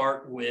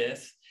start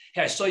with,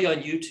 hey, I saw you on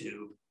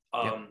YouTube.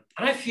 And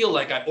I feel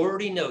like I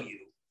already know you.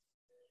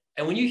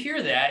 And when you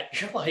hear that,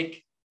 you're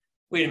like,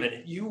 wait a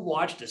minute, you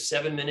watched a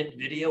 7-minute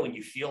video and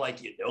you feel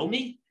like you know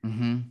me?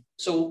 Mm-hmm.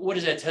 So what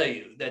does that tell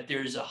you? That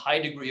there's a high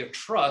degree of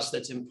trust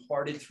that's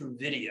imparted through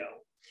video.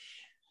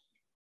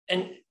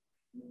 And,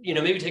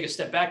 maybe take a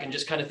step back and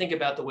just kind of think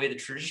about the way the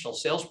traditional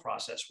sales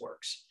process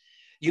works.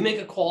 You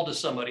make a call to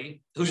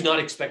somebody who's not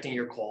expecting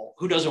your call,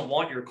 who doesn't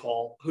want your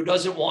call, who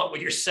doesn't want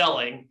what you're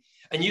selling,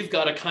 and you've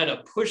got to kind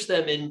of push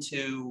them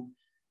into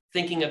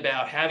thinking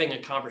about having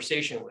a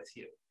conversation with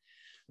you.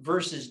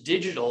 Versus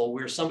digital,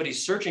 where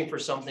somebody's searching for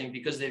something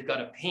because they've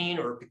got a pain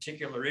or a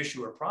particular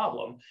issue or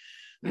problem,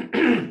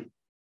 and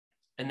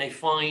they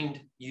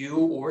find you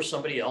or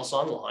somebody else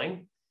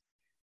online,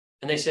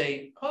 and they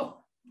say, oh,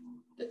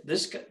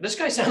 this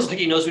guy sounds like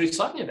he knows what he's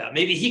talking about.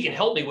 Maybe he can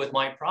help me with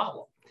my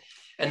problem.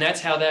 And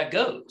that's how that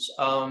goes.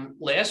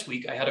 Last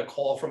week, I had a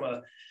call from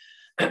a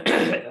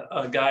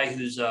guy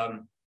who's I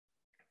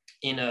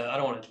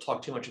don't want to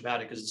talk too much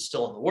about it because it's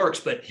still in the works,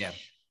 but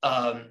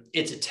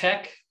it's a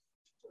tech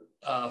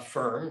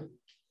firm,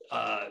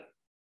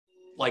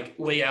 like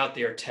way out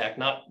there tech,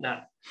 not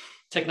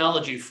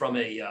technology from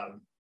a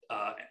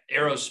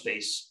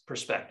aerospace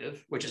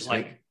perspective, which is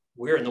like,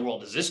 where in the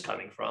world is this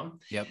coming from?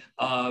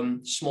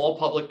 Small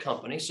public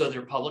company, so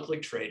they're publicly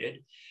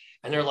traded,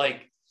 and they're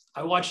like,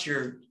 I watched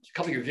a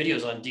couple of your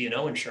videos on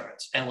D&O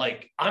insurance, and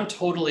like, I'm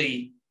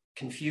totally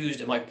confused,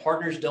 and my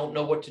partners don't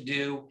know what to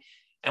do,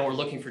 and we're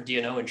looking for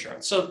D&O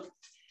insurance. So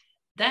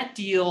that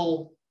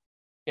deal,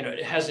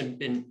 it hasn't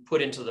been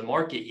put into the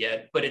market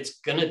yet, but it's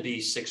going to be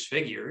 6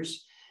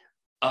 figures.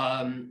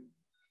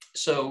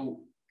 So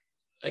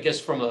I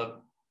guess from a,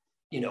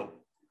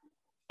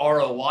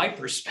 ROI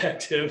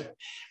perspective,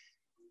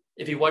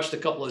 if you watched a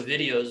couple of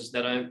videos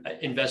that I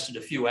invested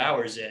a few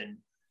hours in,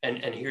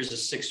 and here's a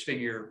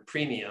 6-figure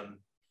premium,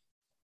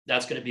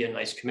 that's going to be a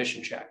nice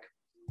commission check.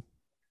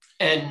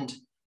 And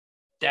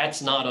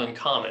that's not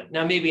uncommon.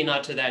 Now, maybe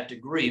not to that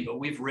degree, but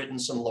we've written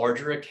some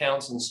larger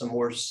accounts and some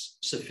more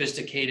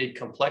sophisticated,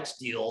 complex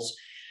deals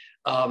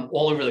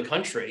all over the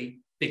country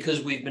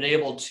because we've been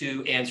able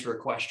to answer a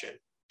question.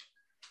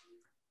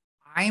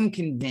 I am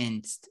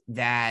convinced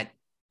that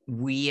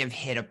we have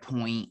hit a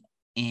point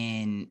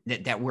in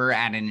that we're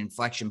at an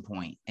inflection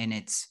point, and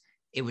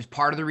it was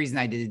part of the reason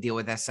I did a deal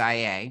with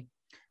SIA,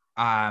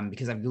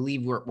 because I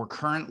believe we're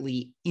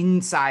currently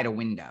inside a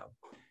window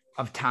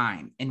of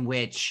time in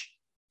which,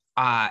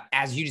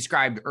 as you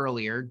described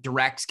earlier,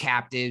 directs,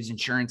 captives,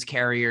 insurance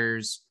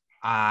carriers,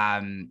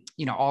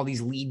 all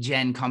these lead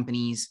gen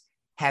companies,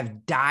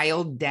 have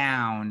dialed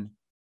down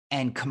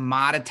and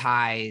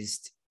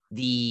commoditized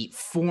the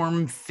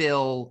form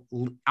fill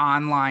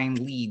online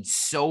leads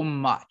so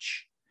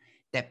much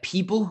that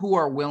people who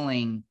are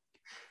willing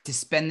to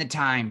spend the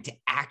time to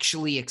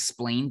actually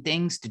explain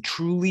things, to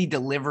truly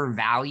deliver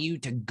value,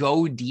 to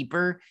go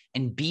deeper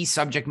and be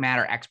subject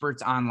matter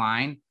experts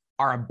online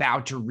are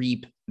about to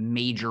reap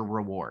major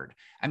reward.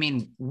 I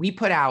mean, we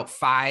put out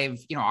 5,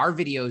 our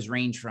videos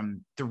range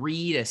from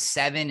 3 to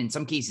 7, in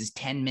some cases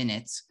 10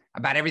 minutes,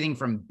 about everything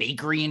from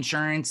bakery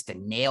insurance to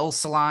nail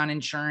salon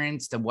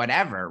insurance to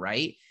whatever,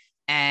 right?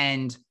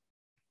 And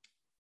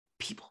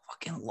people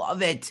fucking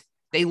love it.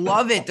 They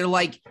love it. They're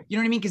like, you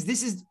know what I mean?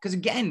 Because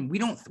again,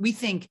 we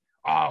think,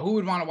 oh, who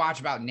would want to watch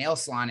about nail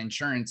salon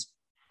insurance?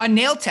 A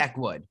nail tech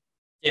would.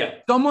 Yeah.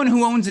 Someone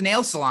who owns a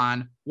nail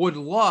salon would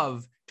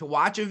love to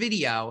watch a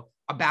video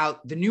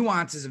about the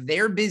nuances of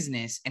their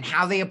business and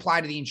how they apply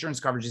to the insurance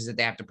coverages that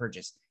they have to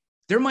purchase.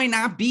 There might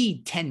not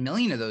be 10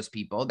 million of those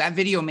people. That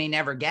video may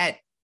never get,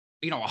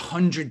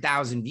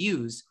 100,000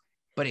 views,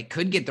 but it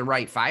could get the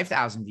right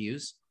 5,000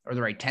 views or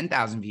the right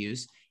 10,000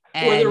 views.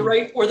 Or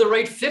the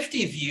right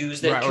 50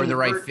 views or the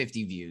right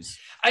 50 views.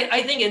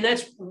 I think, and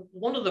that's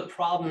one of the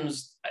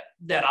problems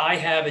that I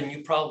have, and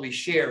you probably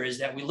share, is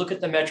that we look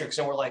at the metrics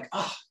and we're like,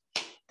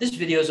 this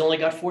video's only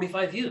got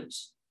 45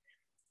 views.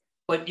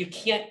 But you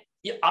can't,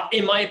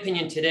 in my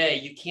opinion today,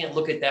 you can't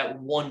look at that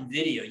one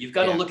video. You've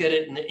got to look at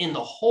it in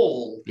the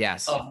whole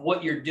of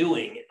what you're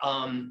doing.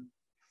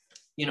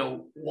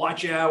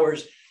 Watch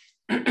hours.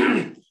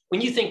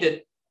 When you think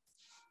that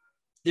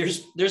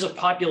there's a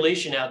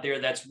population out there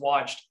that's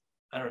watched,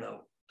 I don't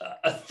know,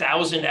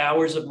 1,000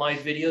 hours of my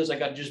videos. I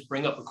got to just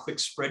bring up a quick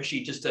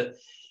spreadsheet just to,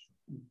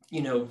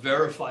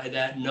 verify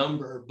that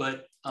number.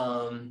 But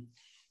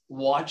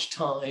watch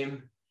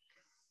time,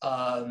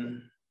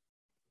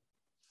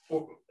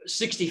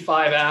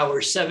 65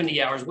 hours,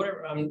 70 hours,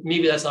 whatever.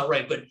 Maybe that's not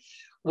right, but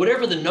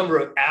whatever the number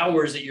of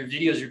hours that your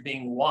videos are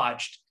being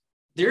watched,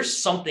 there's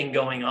something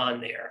going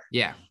on there.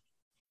 Yeah.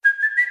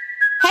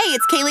 Hey,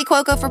 it's Kaylee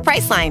Cuoco for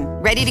Priceline.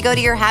 Ready to go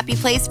to your happy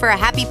place for a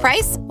happy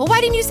price? Well,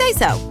 why didn't you say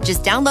so?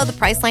 Just download the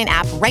Priceline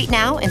app right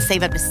now and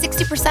save up to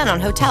 60%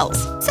 on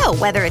hotels. So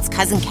whether it's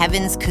Cousin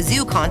Kevin's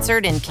Kazoo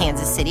Concert in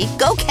Kansas City,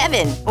 go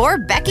Kevin, or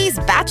Becky's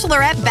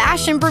Bachelorette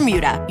Bash in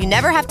Bermuda, you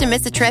never have to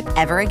miss a trip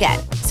ever again.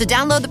 So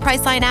download the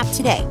Priceline app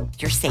today.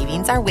 Your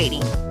savings are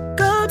waiting.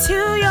 Go to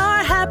your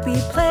happy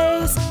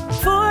place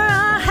for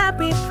a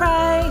happy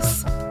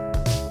price.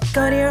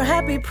 Go to your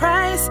happy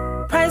price,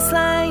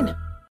 Priceline.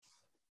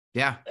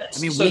 Yeah. I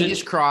mean, so we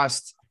just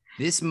crossed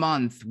this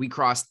month, we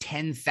crossed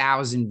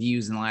 10,000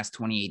 views in the last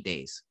 28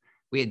 days.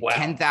 We had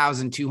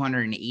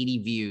 10,280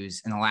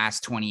 views in the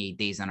last 28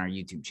 days on our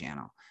YouTube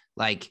channel.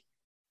 Like,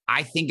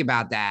 I think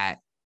about that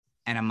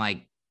and I'm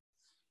like,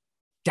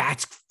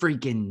 that's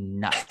freaking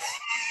nuts.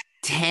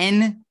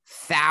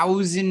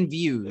 10,000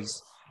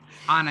 views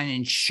on an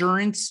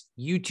insurance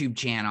YouTube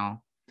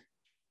channel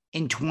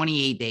in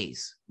 28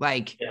 days.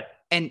 Like,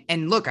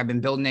 and look, I've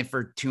been building it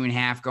for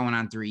 2.5, going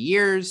on 3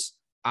 years.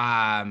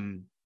 But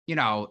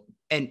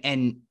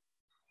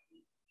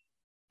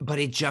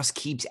it just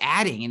keeps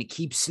adding and it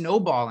keeps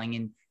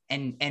snowballing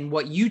and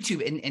what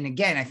YouTube, and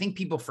again, I think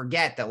people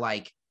forget that,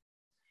 like,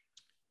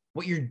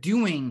 what you're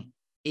doing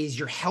is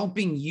you're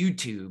helping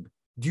YouTube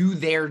do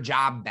their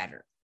job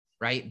better,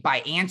 right? By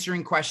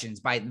answering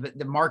questions, by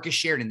the Marcus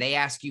Sheridan, they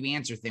ask you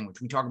answer thing,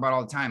 which we talk about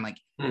all the time. Like,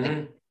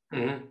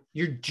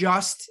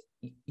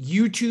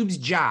 YouTube's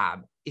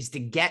job is to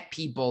get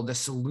people the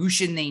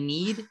solution they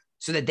need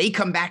so that they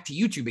come back to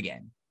YouTube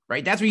again,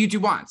 right? That's what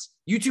YouTube wants.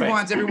 YouTube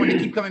wants everyone to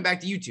keep coming back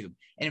to YouTube.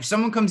 And if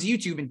someone comes to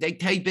YouTube and they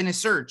type in a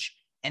search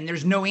and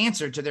there's no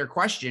answer to their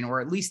question,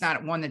 or at least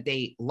not one that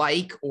they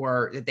like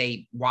or that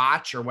they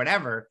watch or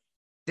whatever,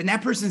 then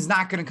that person's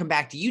not going to come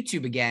back to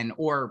YouTube again.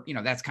 Or,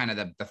 that's kind of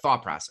the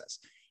thought process.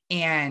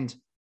 And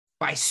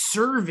by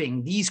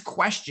serving these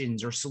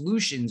questions or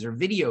solutions or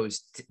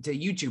videos to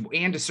YouTube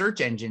and to search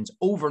engines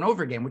over and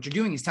over again, what you're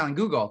doing is telling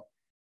Google,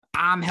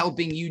 I'm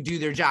helping you do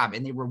their job,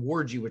 and they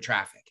reward you with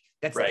traffic.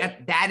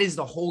 That is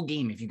the whole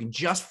game. If you can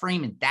just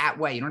frame it that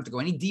way, you don't have to go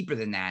any deeper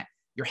than that.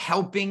 You're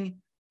helping.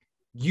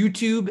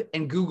 YouTube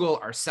and Google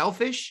are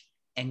selfish,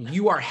 and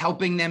you are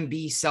helping them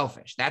be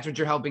selfish. That's what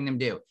you're helping them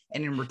do.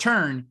 And in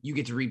return, you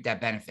get to reap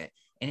that benefit.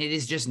 And it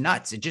is just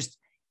nuts.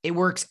 It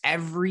works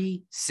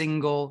every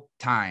single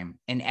time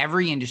in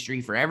every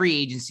industry, for every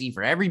agency,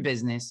 for every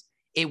business.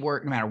 It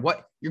works no matter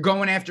what you're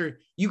going after.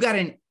 You got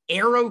an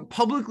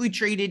publicly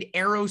traded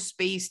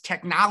aerospace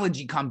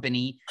technology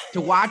company to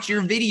watch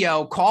your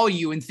video, call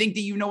you, and think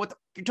that you know what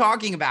you're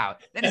talking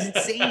about. That is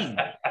insane.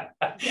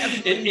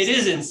 It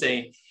is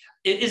insane.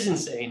 It is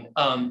insane.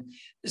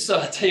 So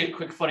I'll tell you a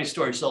quick funny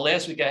story. So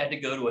last week I had to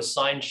go to a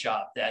sign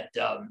shop that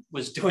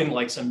was doing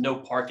like some no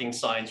parking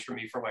signs for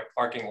me for my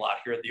parking lot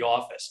here at the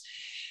office.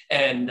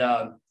 And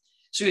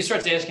So he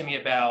starts asking me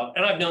about,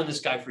 and I've known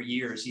this guy for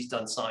years. He's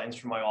done signs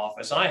for my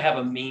office. And I have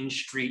a Main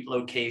Street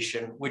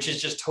location, which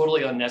is just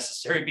totally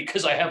unnecessary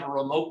because I have a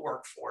remote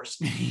workforce.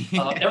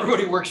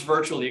 Everybody works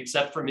virtually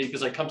except for me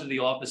because I come to the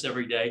office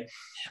every day.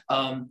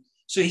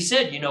 So he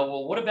said,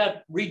 well, what about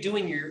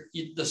redoing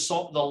the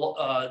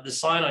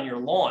sign on your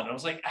lawn? And I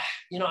was like,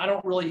 I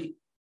don't really,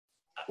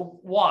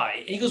 why?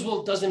 And he goes,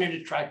 well, doesn't it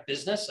attract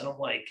business? And I'm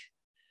like,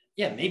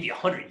 yeah, maybe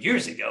 100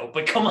 years ago,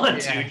 but come on,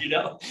 dude,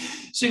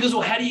 So he goes,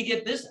 well, how do you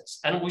get business?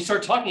 And we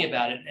start talking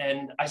about it.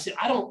 And I said,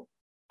 I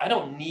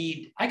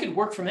could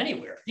work from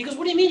anywhere. He goes,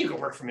 what do you mean you can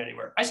work from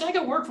anywhere? I said, I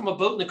can work from a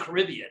boat in the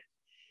Caribbean.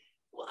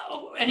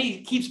 And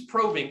he keeps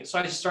probing. So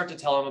I start to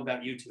tell him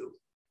about YouTube.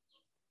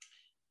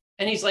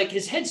 And he's like,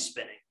 his head's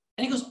spinning.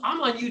 And he goes,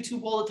 I'm on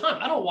YouTube all the time.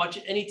 I don't watch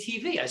any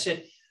TV. I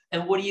said,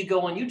 and what do you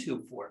go on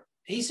YouTube for?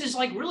 He says,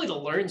 like, really to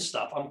learn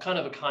stuff. I'm kind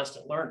of a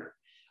constant learner.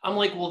 I'm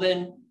like, well,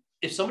 then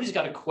if somebody's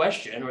got a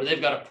question or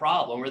they've got a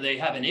problem or they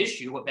have an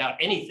issue about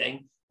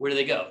anything, where do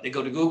they go? They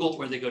go to Google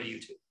or they go to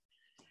YouTube.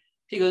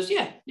 He goes,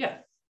 yeah.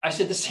 I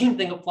said, the same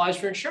thing applies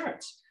for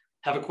insurance.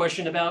 Have a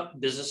question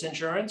about business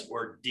insurance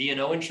or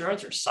D&O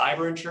insurance or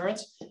cyber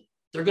insurance,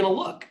 they're going to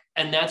look.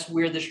 And that's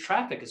where this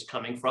traffic is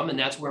coming from. And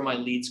that's where my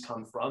leads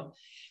come from.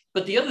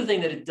 But the other thing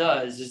that it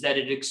does is that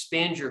it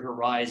expands your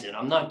horizon.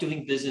 I'm not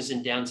doing business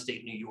in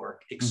downstate New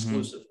York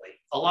exclusively.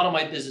 A lot of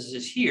my business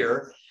is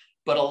here,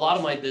 but a lot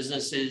of my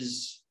business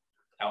is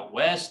out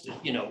west.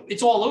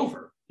 It's all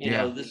over. You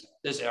know,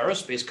 this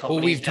aerospace company.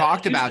 Well, we've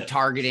talked about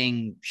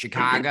targeting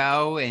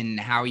Chicago and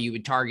how you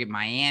would target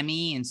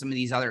Miami and some of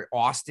these other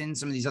Austin,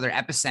 some of these other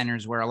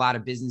epicenters where a lot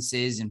of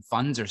businesses and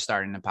funds are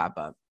starting to pop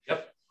up.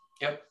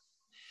 Yep.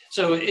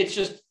 So it's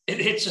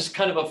just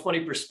kind of a funny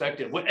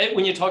perspective.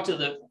 When you talk to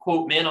the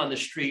quote man on the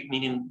street,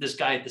 meaning this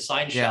guy at the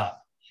sign shop,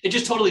 it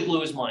just totally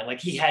blew his mind. Like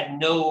he had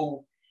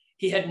no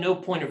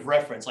point of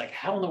reference. Like,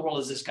 how in the world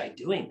is this guy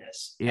doing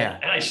this? Yeah.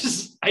 And I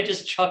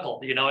just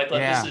chuckled, I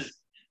thought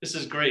this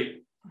is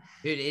great.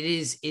 Dude, it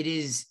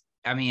is.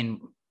 I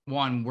mean,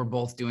 one, we're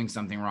both doing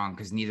something wrong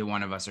because neither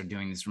one of us are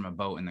doing this from a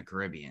boat in the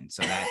Caribbean.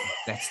 So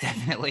that's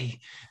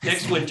definitely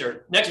next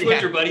winter,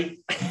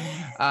 buddy.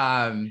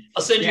 I'll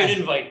send you an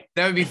invite.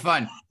 That would be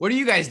fun. What are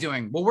you guys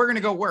doing? Well, we're going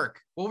to go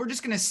work. Well, we're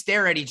just going to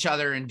stare at each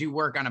other and do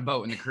work on a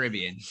boat in the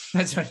Caribbean.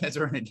 That's what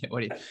we're going to do.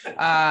 What do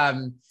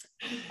you,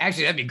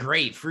 actually, that'd be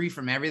great. Free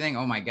from everything.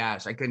 Oh my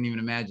gosh. I couldn't even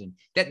imagine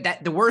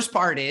that. The worst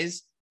part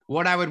is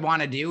what I would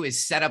want to do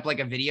is set up like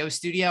a video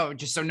studio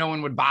just so no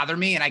one would bother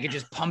me and I could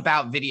just pump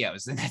out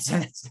videos. And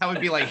that would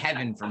be like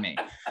heaven for me.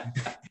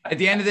 At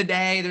the end of the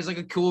day, there's like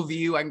a cool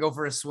view. I can go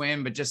for a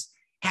swim, but just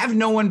have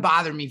no one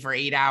bother me for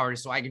 8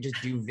 hours so I could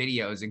just do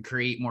videos and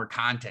create more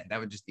content. That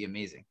would just be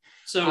amazing.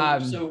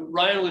 So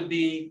Ryan would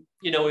be,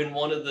 in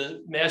one of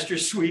the master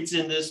suites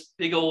in this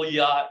big old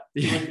yacht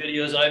doing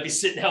videos, and I'd be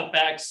sitting out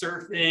back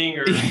surfing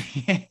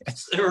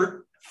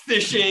or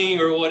fishing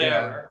or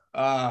whatever.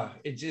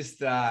 It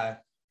just,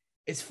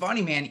 it's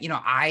funny, man.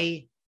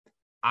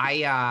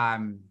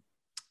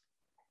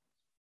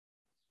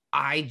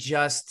 I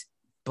just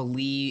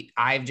believe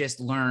I've just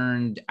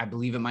learned, I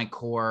believe at my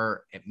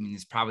core, I mean,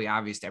 it's probably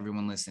obvious to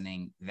everyone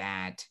listening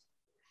that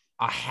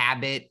a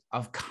habit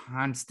of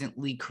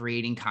constantly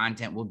creating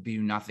content will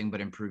do nothing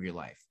but improve your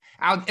life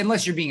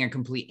unless you're being a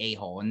complete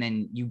a-hole. And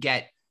then you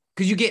get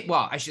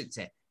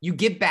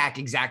back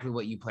exactly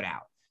what you put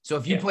out. So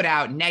if you put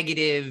out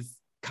negative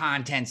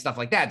content, stuff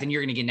like that, then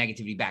you're going to get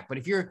negativity back. But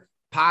if you're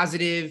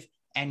positive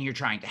and you're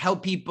trying to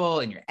help people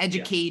and you're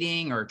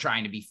educating or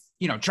trying to be,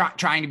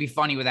 trying to be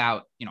funny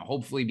without,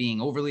 hopefully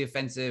being overly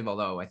offensive,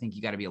 although I think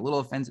you got to be a little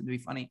offensive to be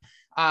funny.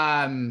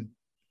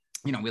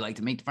 We like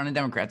to make fun of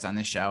Democrats on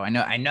this show.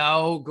 I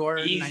know,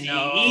 Gordon. Easy.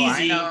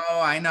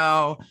 I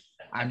know.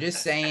 I'm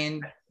just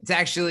saying it's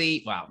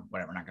actually, well,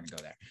 whatever. We're not going to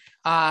go there.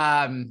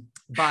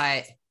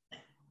 But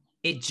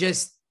it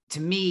just, to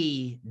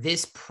me,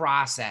 this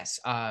process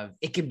of,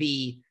 it could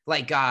be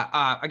like,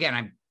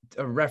 again,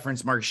 I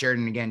reference Mark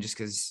Sheridan again, just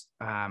because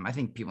I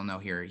think people know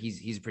here,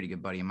 he's a pretty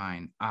good buddy of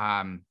mine.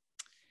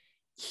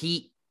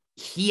 He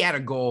had a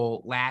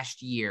goal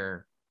last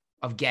year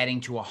of getting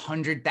to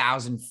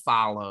 100,000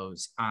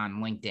 follows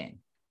on LinkedIn. And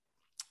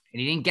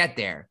he didn't get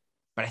there,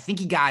 but I think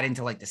he got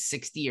into like the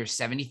 60 or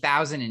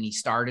 70,000 and he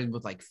started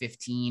with like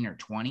 15 or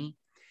 20.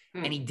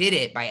 And he did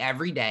it by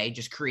every day,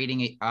 just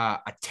creating a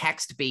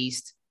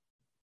text-based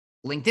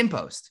LinkedIn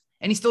post.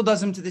 And he still does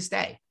them to this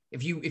day.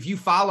 If you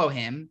follow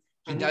him,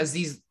 he does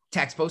these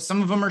text posts.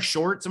 Some of them are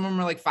short. Some of them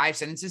are like 5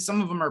 sentences.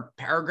 Some of them are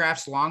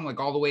paragraphs long, like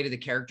all the way to the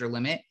character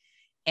limit.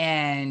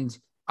 And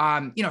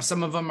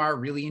some of them are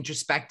really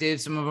introspective.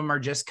 Some of them are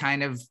just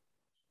kind of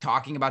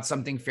talking about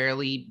something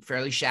fairly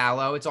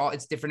shallow.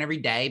 It's different every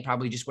day,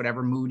 probably just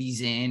whatever mood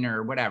he's in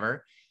or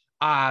whatever.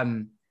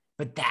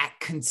 But that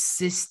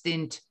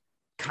consistent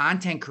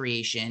content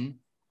creation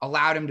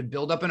allowed him to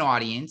build up an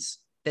audience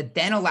that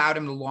then allowed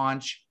him to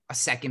launch a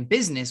second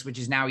business, which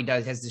is now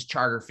has this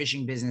charter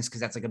fishing business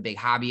because that's like a big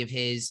hobby of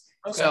his.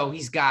 Okay. So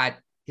he's got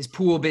his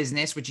pool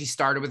business, which he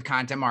started with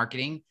content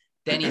marketing.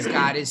 Then he's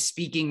got his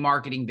speaking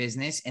marketing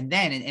business. And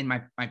then, and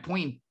my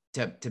point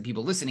to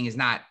people listening is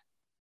not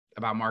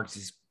about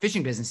Mark's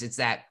fishing business. It's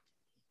that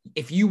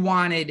if you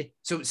wanted,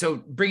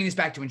 so bringing this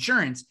back to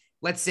insurance,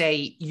 let's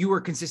say you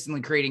were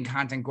consistently creating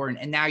content, Gordon,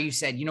 and now you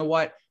said, you know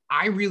what,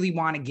 I really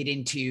want to get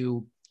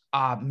into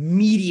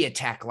media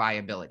tech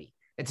liability.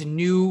 It's a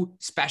new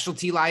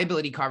specialty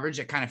liability coverage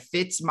that kind of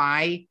fits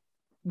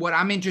what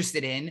I'm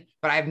interested in,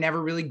 but I've never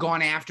really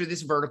gone after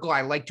this vertical.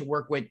 I like to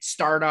work with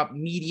startup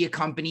media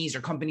companies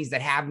or companies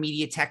that have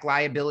media tech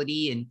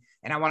liability.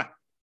 And I want to,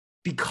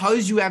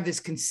 because you have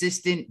this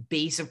consistent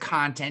base of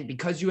content,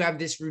 because you have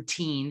this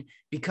routine,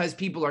 because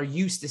people are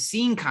used to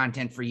seeing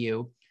content from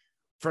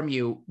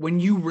you, when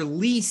you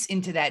release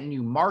into that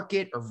new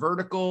market or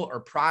vertical or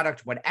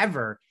product,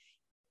 whatever,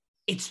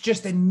 it's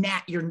just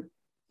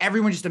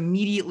everyone just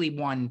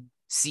immediately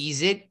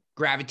sees it,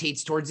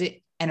 gravitates towards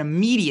it, and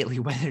immediately,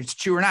 whether it's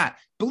true or not,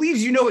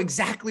 believes you know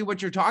exactly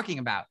what you're talking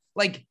about.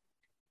 Like,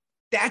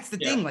 that's the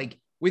thing. Like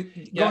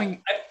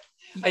going,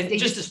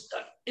 just to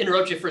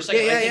interrupt you for a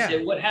second. I think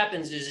that what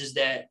happens is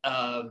that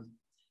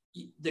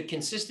the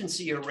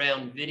consistency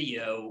around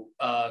video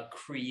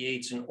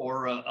creates an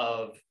aura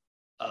of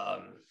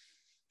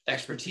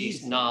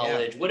expertise,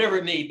 knowledge, whatever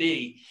it may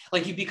be.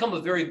 Like, you become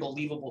a very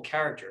believable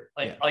character.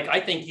 Like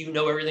I think you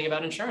know everything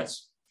about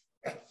insurance.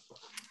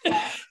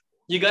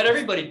 You got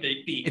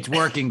everybody beat. It's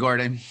working,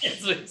 Gordon.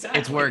 Exactly.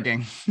 It's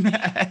working.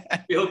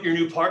 We hope your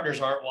new partners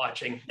aren't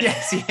watching.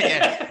 Yes.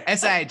 Yeah.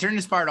 SI, turn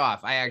this part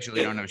off. I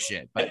actually don't know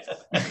shit, but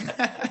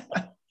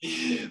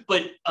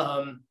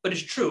but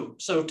it's true.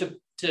 So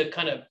to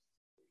kind of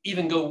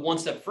even go one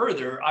step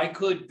further, I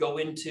could go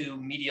into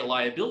media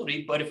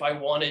liability, but if I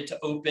wanted to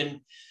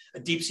open a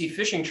deep sea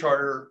fishing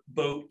charter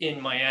boat in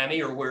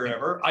Miami or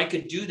wherever, I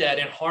could do that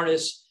and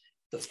harness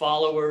the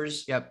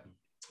followers,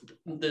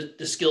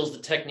 the skills,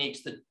 the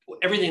techniques,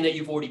 everything that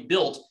you've already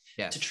built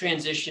to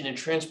transition and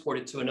transport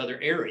it to another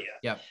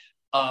area.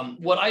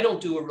 What I don't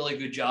do a really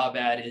good job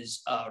at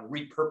is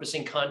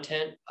repurposing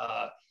content.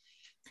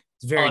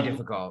 It's very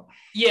difficult.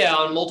 Yeah,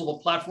 on multiple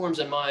platforms,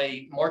 and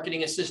my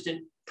marketing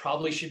assistant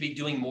probably should be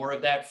doing more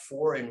of that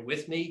for and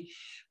with me.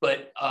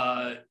 But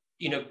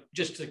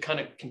just to kind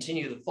of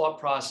continue the thought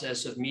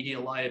process of media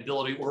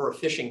liability or a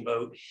fishing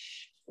boat,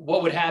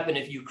 what would happen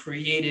if you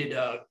created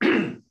a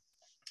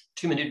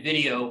 2-minute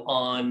video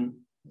on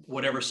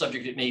whatever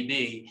subject it may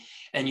be,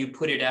 and you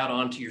put it out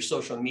onto your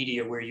social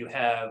media where you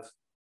have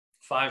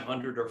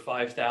 500 or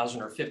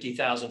 5,000 or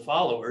 50,000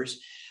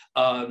 followers.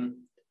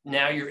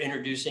 Now you're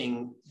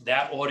introducing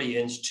that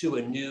audience to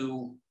a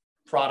new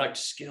product,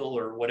 skill,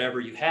 or whatever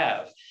you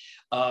have.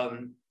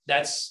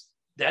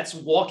 That's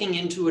walking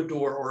into a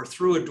door or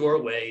through a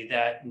doorway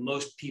that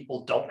most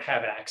people don't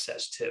have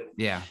access to.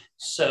 Yeah.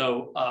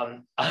 So,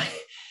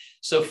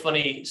 so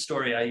funny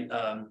story.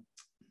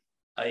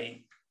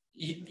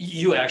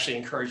 You actually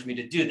encouraged me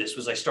to do this.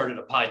 Was I started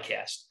a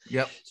podcast.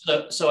 Yep.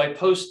 So I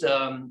post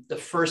the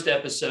first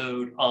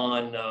episode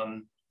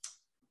on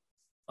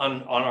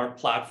our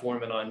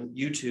platform and on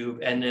YouTube,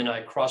 and then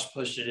I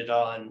cross-posted it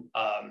on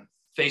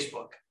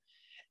Facebook.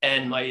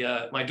 And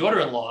my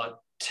daughter-in-law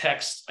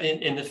texts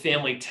in the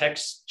family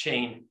text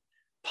chain,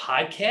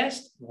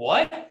 podcast?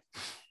 What?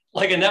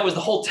 Like, and that was the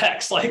whole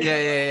text. Like,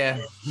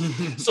 yeah.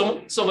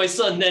 So my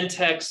son then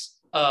texts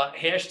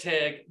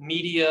hashtag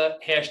media,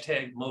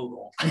 hashtag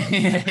mogul.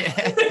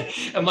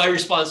 And my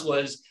response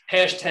was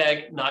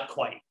hashtag not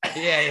quite.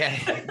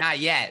 Yeah. Not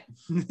yet.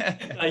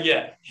 Not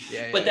yet.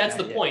 But that's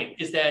the point,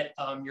 is that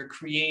you're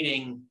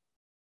creating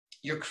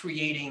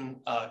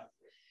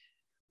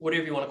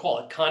whatever you want to call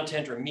it,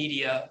 content or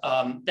media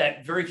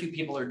that very few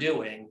people are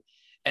doing.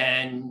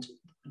 And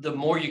the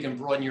more you can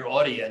broaden your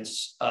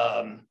audience,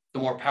 the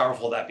more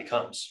powerful that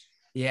becomes.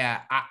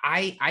 Yeah,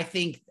 I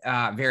think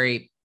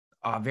very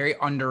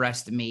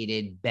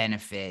underestimated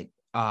benefit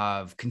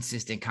of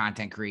consistent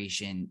content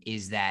creation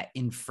is that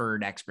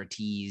inferred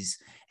expertise.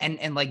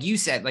 And like you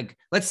said, like,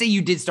 let's say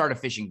you did start a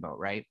fishing boat,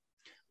 right?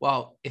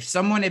 Well, if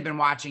someone had been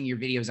watching your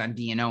videos on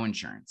D&O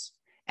insurance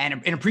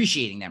and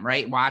appreciating them,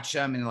 right? Watch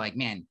them and like,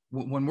 man,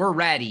 when we're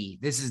ready,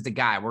 this is the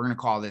guy. We're going to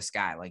call this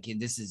guy. Like,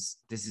 this is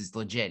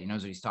legit. He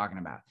knows what he's talking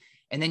about.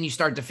 And then you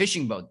start the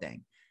fishing boat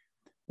thing.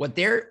 What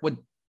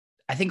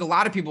I think a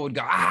lot of people would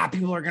go,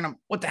 people are going to,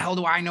 what the hell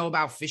do I know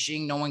about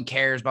fishing? No one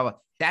cares, blah, blah.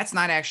 That's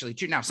not actually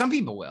true. Now, some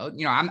people will,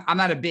 I'm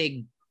not a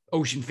big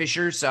ocean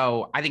fisher,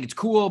 so I think it's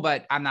cool,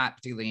 but I'm not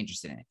particularly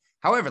interested in it.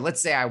 However,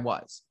 let's say I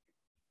was.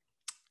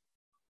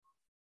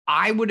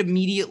 I would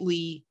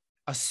immediately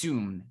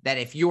assume that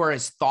if you're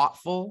as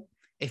thoughtful,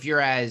 if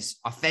you're as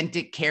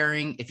authentic,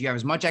 caring, if you have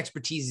as much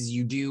expertise as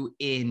you do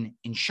in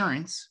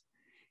insurance,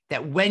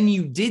 that when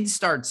you did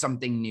start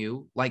something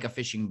new, like a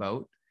fishing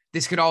boat,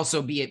 this could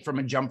also be it from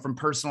a jump from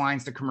personal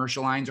lines to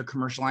commercial lines, or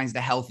commercial lines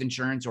to health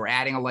insurance, or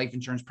adding a life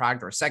insurance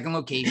product or a second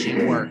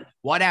location or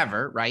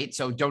whatever, right?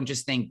 So don't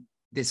just think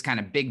this kind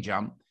of big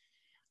jump.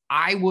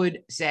 I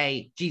would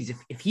say, geez,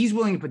 if he's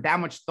willing to put that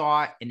much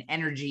thought and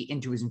energy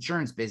into his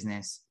insurance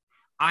business,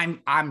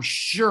 I'm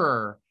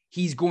sure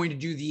he's going to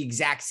do the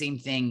exact same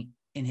thing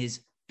in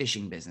his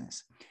fishing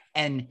business.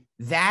 And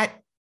that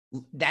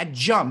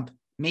jump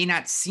may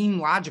not seem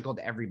logical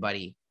to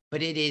everybody,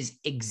 but it is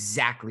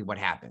exactly what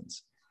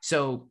happens.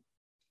 So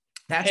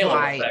that's Halo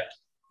why, effect.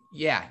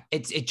 yeah,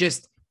 it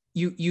just,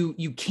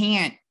 you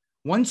can't,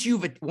 once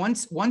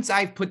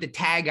I've put the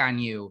tag on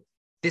you,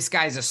 this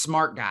guy's a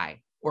smart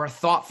guy or a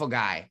thoughtful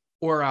guy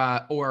or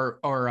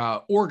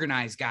a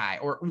organized guy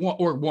or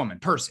woman,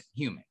 person,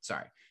 human,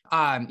 sorry.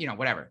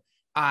 Whatever.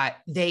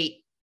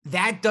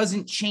 That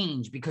doesn't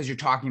change because you're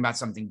talking about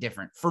something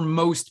different for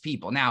most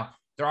people. Now,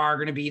 there are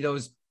going to be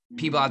those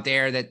people out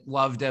there that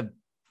love to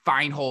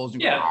find holes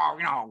and go,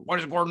 what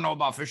does Gordon know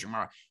about fishing?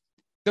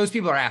 Those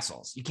people are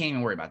assholes. You can't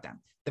even worry about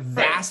them. The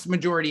vast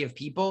majority of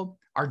people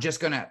are just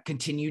going to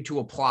continue to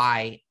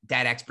apply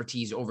that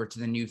expertise over to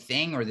the new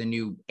thing or the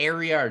new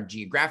area or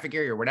geographic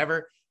area or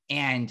whatever.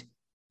 And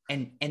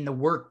the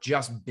work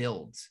just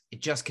builds.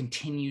 It just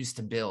continues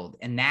to build.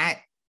 And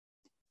that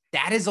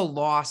is a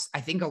loss.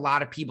 I think a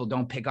lot of people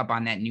don't pick up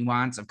on that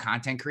nuance of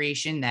content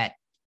creation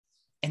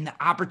and the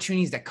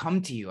opportunities that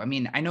come to you. I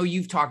mean, I know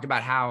you've talked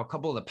about how a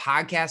couple of the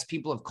podcast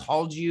people have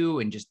called you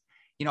and just,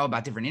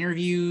 about different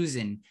interviews,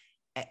 and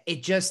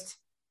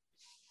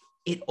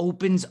it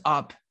opens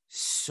up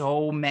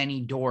so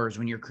many doors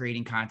when you're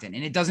creating content.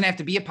 And it doesn't have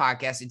to be a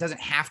podcast. It doesn't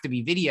have to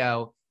be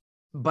video,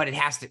 but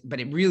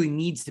it really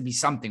needs to be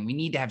something. We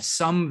need to have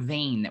some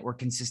vein that we're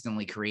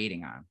consistently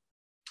creating on.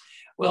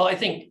 Well, I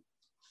think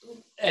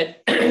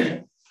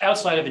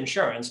outside of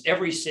insurance,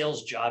 every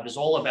sales job is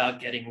all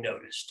about getting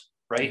noticed,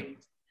 right?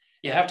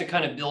 You have to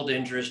kind of build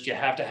interest. You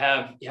have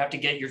to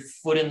get your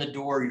foot in the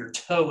door, your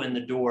toe in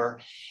the door.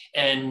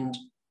 And,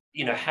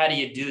 how do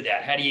you do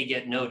that? How do you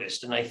get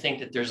noticed? And I think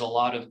that there's a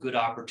lot of good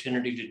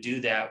opportunity to do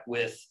that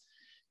with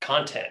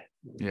content.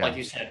 Yeah. Like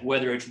you said,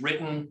 whether it's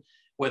written,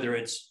 whether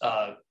it's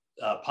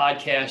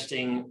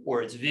podcasting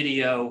or it's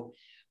video,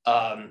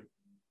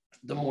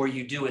 the more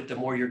you do it, the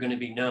more you're going to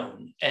be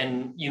known.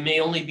 And you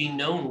may only be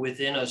known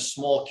within a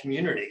small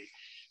community,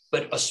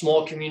 but a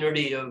small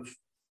community of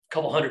a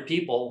couple hundred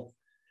people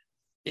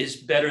is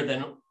better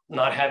than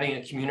not having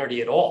a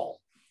community at all.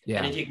 Yeah.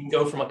 And if you can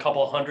go from a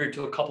couple hundred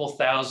to a couple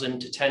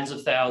thousand to tens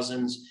of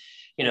thousands,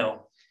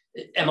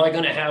 am I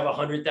going to have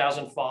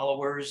 100,000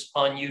 followers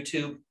on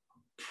YouTube?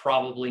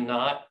 Probably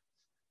not.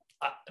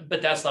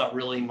 But that's not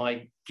really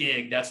my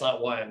gig. That's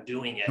not why I'm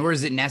doing it. Nor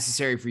is it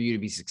necessary for you to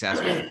be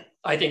successful.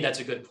 I think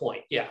that's a good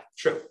point. Yeah,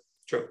 true.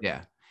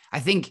 Yeah. I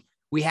think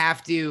we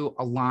have to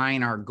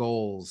align our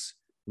goals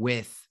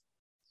with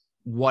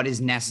what is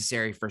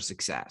necessary for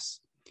success.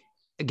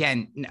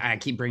 Again, I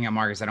keep bringing up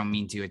Marcus. I don't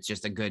mean to. It's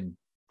just a good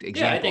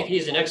example. Yeah, I think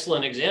he's an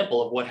excellent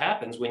example of what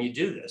happens when you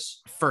do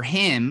this. For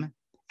him,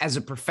 as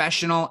a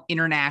professional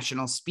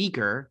international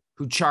speaker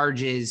who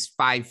charges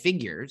 5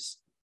 figures,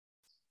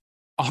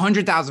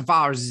 100,000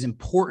 followers is an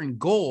important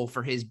goal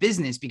for his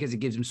business because it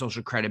gives him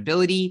social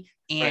credibility,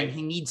 and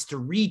he needs to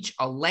reach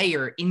a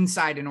layer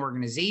inside an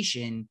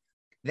organization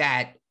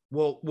that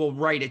will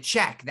write a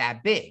check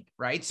that big,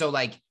 right? So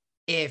like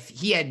if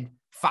he had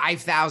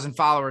 5,000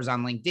 followers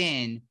on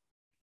LinkedIn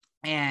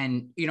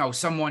and,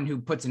 someone who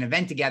puts an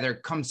event together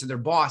comes to their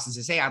boss and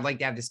says, hey, I'd like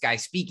to have this guy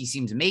speak. He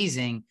seems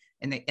amazing.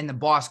 And the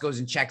boss goes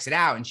and checks it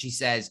out. And she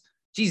says,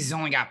 geez, he's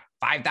only got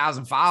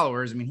 5,000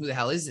 followers. I mean, who the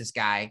hell is this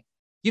guy?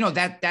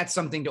 That's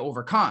something to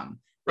overcome.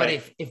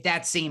 Right. But if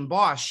that same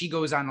boss, she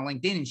goes on to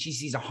LinkedIn and she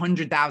sees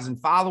 100,000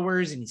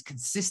 followers and he's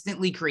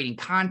consistently creating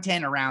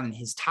content around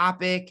his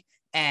topic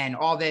and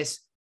all this,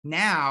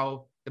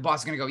 now the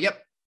boss is going to go,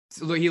 yep,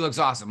 he looks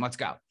awesome. Let's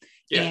go.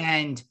 Yeah.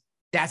 And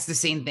that's the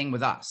same thing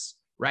with us,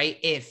 right?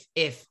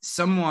 If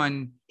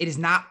someone, it is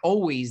not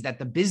always that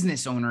the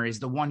business owner is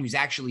the one who's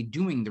actually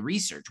doing the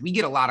research. We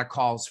get a lot of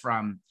calls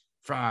from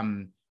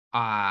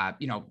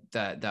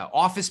the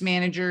office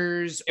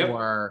managers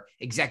or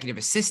executive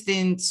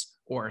assistants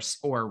or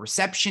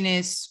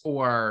receptionists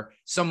or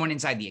someone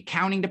inside the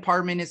accounting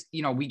department is,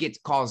 we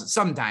get calls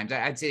sometimes.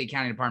 I'd say the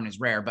accounting department is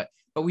rare, but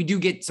we do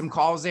get some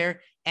calls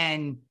there,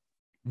 and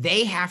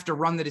they have to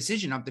run the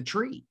decision up the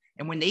tree.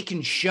 And when they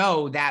can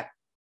show that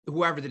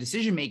whoever the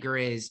decision maker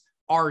is,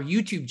 our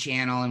YouTube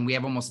channel, and we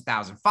have almost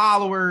 1,000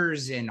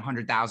 followers and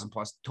 100,000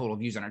 plus total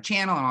views on our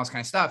channel and all this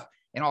kind of stuff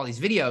and all these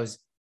videos,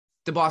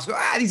 the boss goes,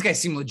 these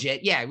guys seem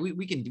legit. Yeah,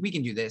 we can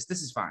do this.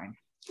 This is fine.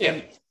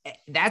 Yeah. And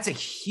that's a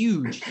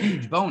huge,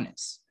 huge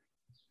bonus.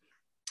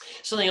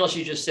 Something else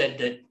you just said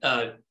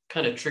that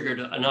kind of triggered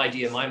an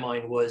idea in my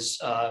mind was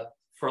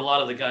for a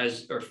lot of the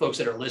guys or folks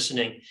that are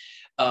listening,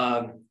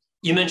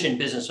 you mentioned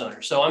business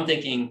owners. So I'm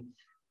thinking,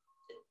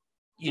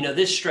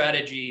 this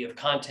strategy of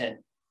content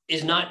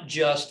is not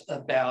just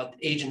about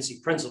agency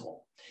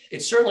principal.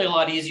 It's certainly a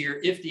lot easier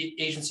if the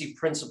agency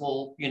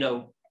principal,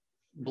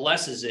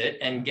 blesses it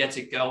and gets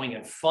it going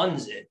and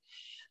funds it.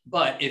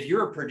 But if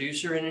you're a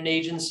producer in an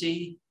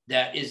agency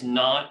that is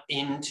not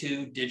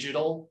into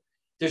digital,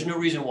 there's no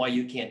reason why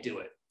you can't do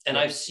it. And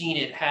I've seen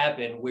it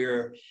happen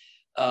where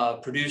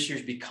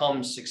producers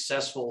become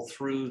successful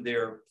through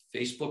their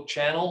Facebook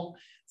channel,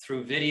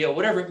 through video,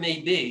 whatever it may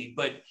be.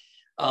 But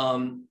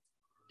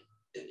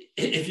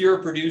if you're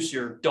a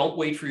producer, don't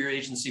wait for your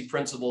agency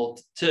principal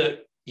to,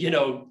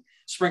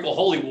 sprinkle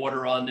holy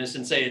water on this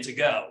and say it's a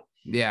go.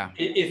 Yeah.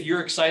 If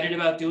you're excited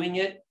about doing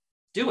it,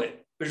 do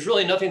it. There's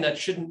really nothing that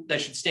should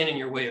stand in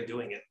your way of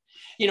doing it.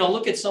 You know,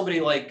 look at somebody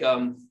like,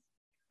 oh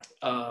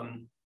God,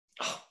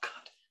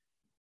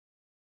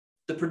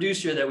 the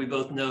producer that we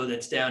both know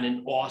that's down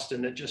in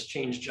Austin that just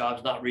changed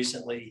jobs not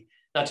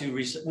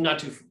too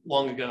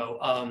long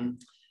ago.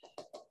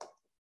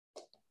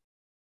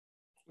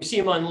 We see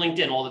him on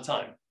LinkedIn all the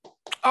time.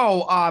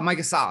 Oh,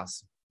 Micah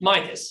Salas.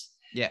 Micah's.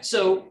 Yeah.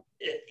 So,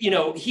 you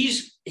know,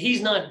 he's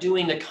not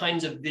doing the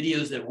kinds of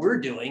videos that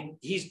we're doing.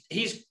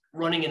 He's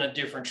running in a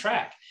different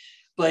track.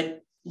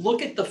 But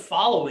look at the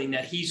following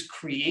that he's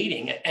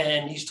creating.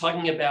 And he's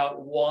talking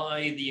about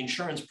why the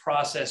insurance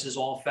process is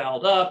all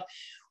fouled up,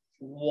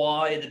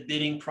 why the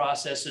bidding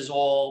process is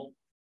all,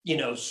 you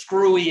know,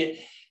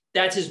 screwy.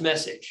 That's his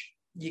message.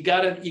 You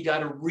gotta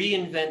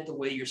reinvent the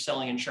way you're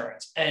selling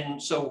insurance.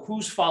 And so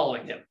who's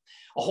following him?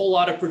 A whole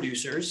lot of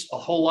producers, a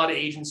whole lot of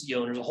agency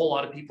owners, a whole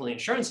lot of people in the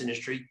insurance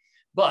industry.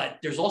 But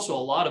there's also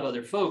a lot of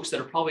other folks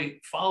that are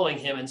probably following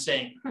him and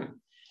saying,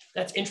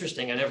 that's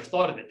interesting. I never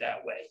thought of it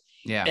that way.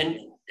 Yeah.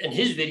 And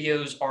his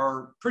videos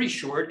are pretty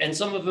short, and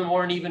some of them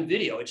aren't even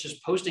video. It's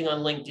just posting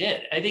on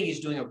LinkedIn. I think he's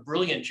doing a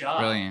brilliant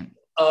job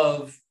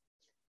of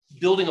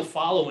building a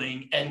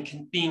following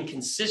and being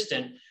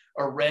consistent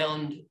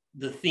around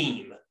the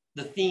theme.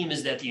 The theme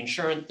is that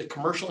the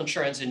commercial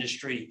insurance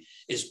industry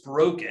is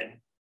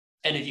broken.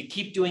 And if you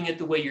keep doing it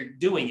the way you're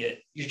doing it,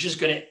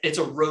 it's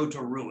a road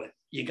to ruin.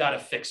 You got to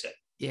fix it.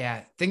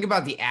 Yeah. Think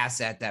about the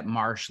asset that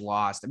Marsh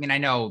lost. I mean, I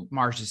know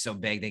Marsh is so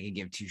big, they could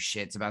give two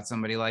shits about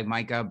somebody like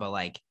Micah, but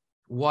like,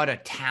 what a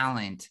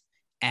talent.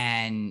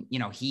 And, you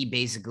know, he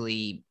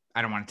basically,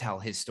 I don't want to tell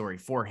his story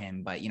for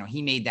him, but, you know,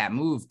 he made that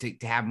move to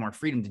have more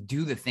freedom to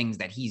do the things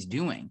that he's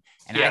doing.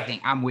 And I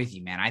think I'm with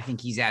you, man. I think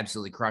he's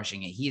absolutely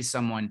crushing it. He is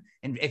someone,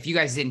 and if you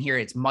guys didn't hear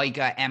it, it's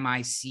Micah,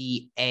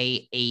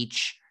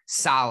 M-I-C-A-H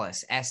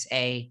Salas,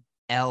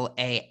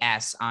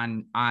 S-A-L-A-S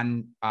on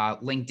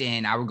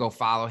LinkedIn. I would go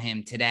follow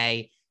him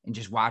today and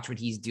just watch what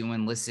he's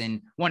doing.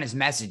 Listen, one, his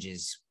message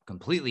is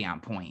completely on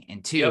point.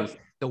 And two,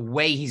 the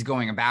way he's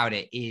going about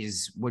it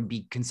would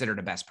be considered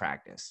a best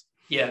practice.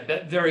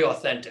 Yeah, very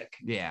authentic.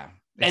 Yeah.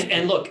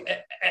 And look,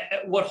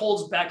 what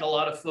holds back a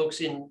lot of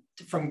folks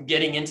from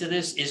getting into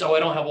this is, I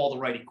don't have all the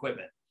right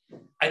equipment.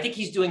 I think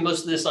he's doing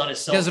most of this on his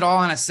cell phone. He does it all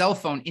on a cell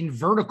phone in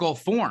vertical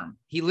form.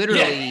 He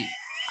literally,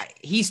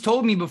 he's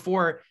told me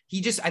before,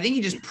 I think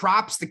he just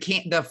props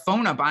the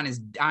phone up on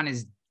his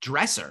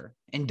dresser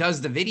and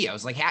does the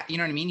videos. Like, you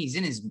know what I mean?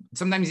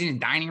 Sometimes he's in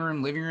his dining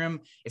room, living room.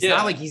 It's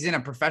not like he's in a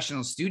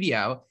professional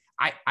studio.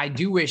 I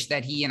do wish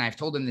that and I've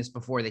told him this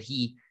before, that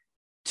he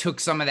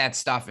took some of that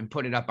stuff and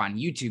put it up on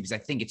YouTube, because I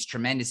think it's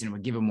tremendous and it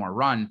would give him more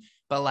run.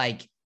 But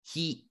like,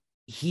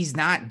 he's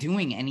not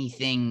doing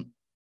anything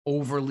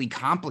overly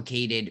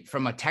complicated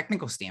from a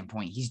technical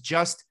standpoint. He's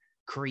just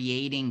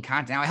creating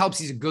content. Now it helps.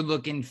 He's a good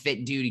looking,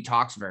 fit dude. He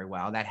talks very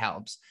well. That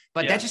helps,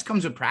 but that just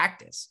comes with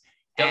practice.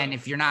 Yep. And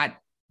if you're not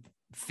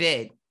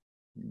fit,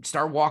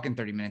 start walking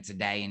 30 minutes a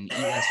day and eat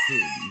less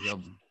food.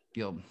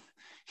 You'll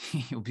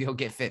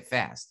get fit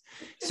fast.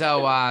 So,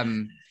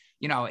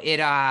 you know,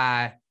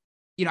 I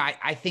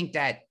think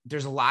that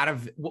there's a lot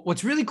of,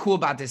 what's really cool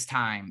about this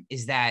time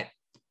is that,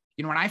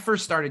 you know, when I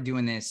first started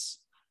doing this,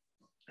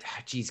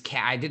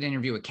 I did an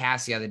interview with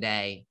Cass the other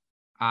day.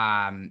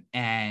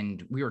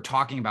 And we were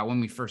talking about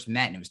when we first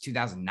met, and it was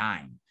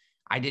 2009.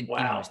 I think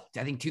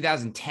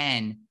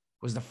 2010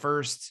 was the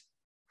first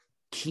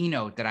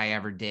keynote that I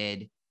ever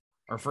did,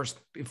 or first,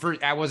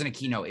 I wasn't a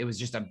keynote. It was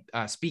just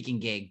a speaking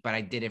gig, but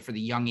I did it for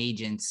the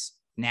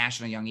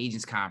National Young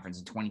Agents Conference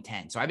in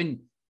 2010. So I've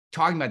been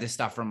talking about this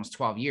stuff for almost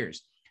 12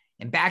 years.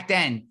 And back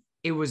then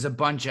it was a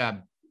bunch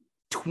of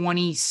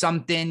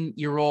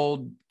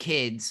 20-something-year-old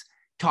kids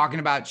talking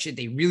about shit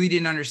they really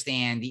didn't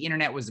understand. The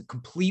internet was a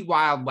complete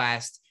Wild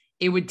West.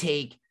 It would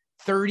take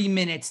 30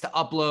 minutes to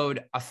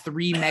upload a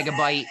 3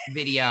 megabyte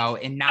video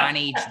in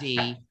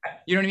non-HD.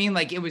 You know what I mean?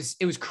 Like, it was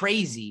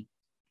crazy.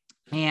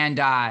 And,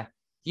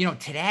 you know,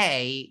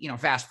 today, you know,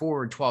 fast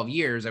forward 12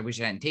 years, I wish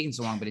it hadn't taken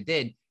so long, but it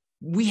did.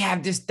 We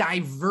have this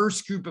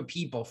diverse group of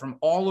people from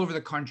all over the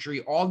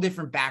country, all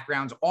different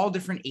backgrounds, all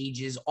different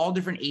ages, all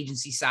different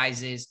agency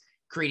sizes,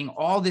 creating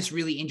all this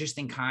really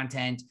interesting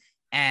content.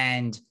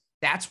 And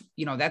that's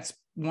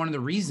one of the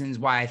reasons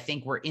why I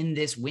think we're in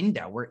this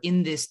window. We're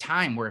in this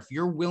time where if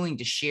you're willing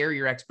to share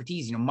your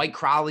expertise, you know, Mike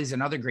Crowley is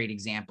another great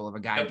example of a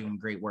guy doing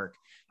great work.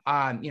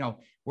 You know,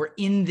 we're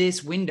in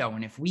this window.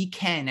 And if we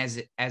can,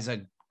 as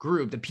a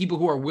group, the people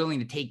who are willing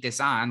to take this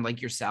on,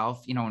 like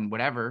yourself, you know, and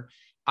whatever,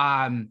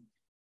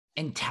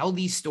 and tell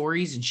these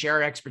stories and share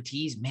our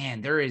expertise,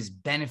 man, there is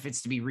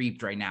benefits to be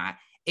reaped right now.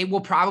 It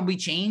will probably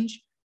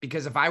change,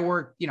 because if I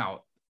work, you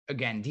know,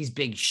 again, these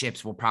big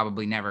ships will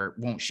probably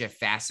won't shift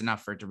fast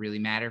enough for it to really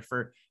matter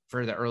for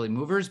the early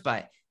movers.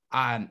 But,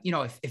 you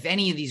know, if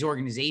any of these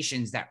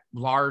organizations that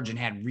large and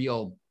had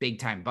real big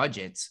time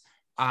budgets,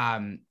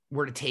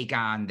 were to take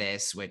on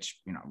this,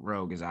 which, you know,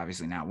 Rogue is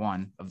obviously not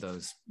one of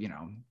those, you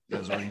know,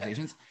 those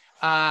organizations.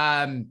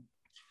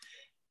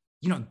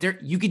 there,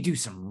 you could do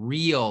some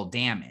real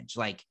damage.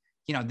 Like,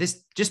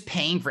 this just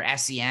paying for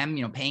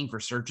SEM, paying for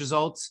search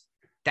results,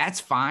 that's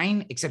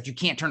fine, except you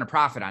can't turn a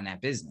profit on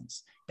that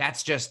business.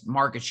 That's just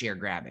market share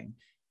grabbing.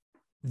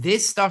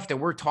 This stuff that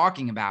we're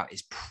talking about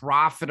is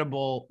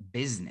profitable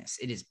business.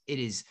 It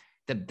is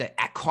the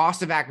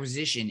cost of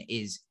acquisition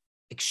is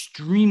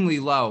extremely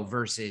low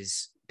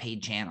versus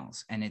paid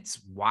channels, and it's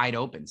wide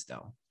open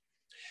still.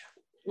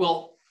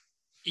 Well,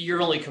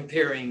 you're only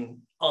comparing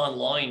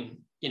online,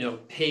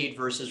 paid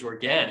versus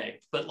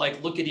organic, but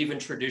like, look at even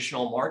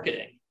traditional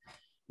marketing,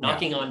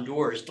 knocking on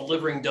doors,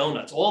 delivering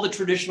donuts, all the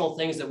traditional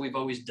things that we've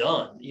always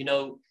done,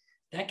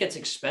 that gets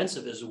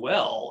expensive as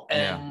well.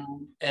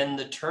 And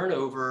the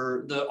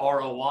turnover, the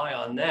ROI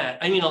on that,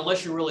 I mean,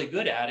 unless you're really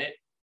good at it,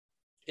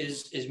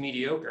 is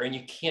mediocre, and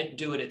you can't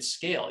do it at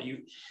scale.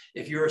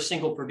 If you're a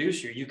single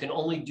producer, you can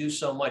only do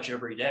so much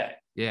every day.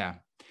 Yeah.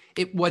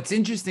 What's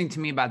interesting to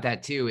me about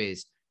that too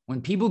is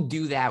when people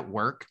do that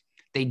work,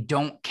 they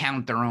don't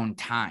count their own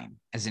time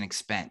as an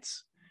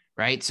expense,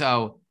 right?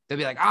 So they'll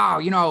be like,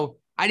 oh,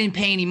 I didn't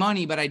pay any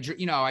money, but I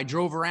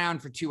drove around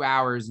for 2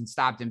 hours and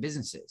stopped in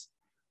businesses.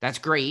 That's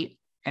great.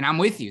 And I'm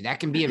with you. That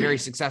can be a very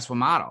successful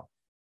model.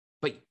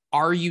 But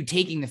are you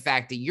taking the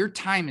fact that your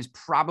time is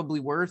probably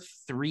worth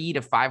 $300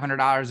 to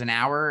 $500 an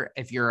hour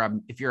if you're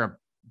a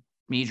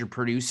major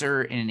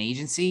producer in an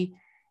agency,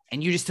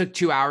 and you just took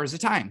 2 hours of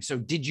time? So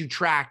did you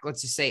track,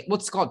 let's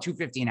call it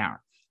 $250 an hour.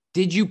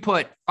 Did you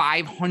put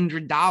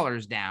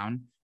 $500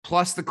 down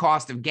plus the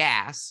cost of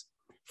gas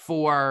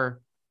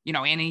for,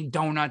 any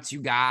donuts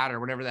you got or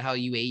whatever the hell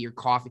you ate, your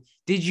coffee?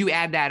 Did you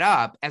add that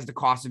up as the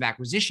cost of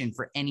acquisition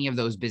for any of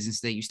those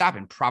businesses that you stop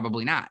in?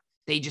 Probably not.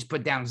 They just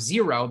put down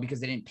zero because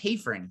they didn't pay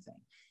for anything.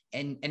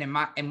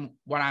 And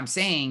what I'm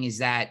saying is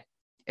that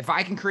if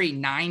I can create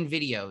 9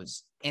 videos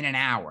in an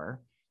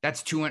hour,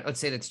 let's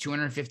say that's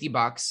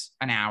 $250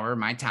 an hour,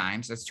 my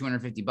time. So that's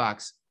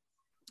 $250.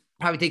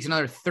 Probably takes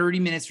another 30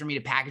 minutes for me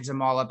to package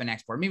them all up and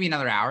export, maybe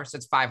another hour. So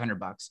that's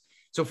 $500.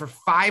 So for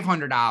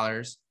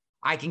 $500,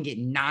 I can get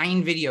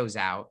 9 videos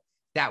out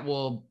that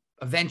will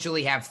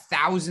eventually have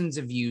thousands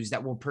of views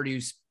that will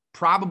produce,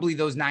 probably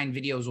those 9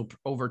 videos will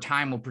over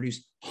time will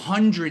produce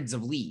hundreds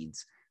of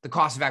leads. The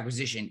cost of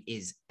acquisition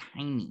is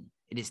tiny.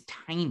 It is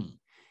tiny.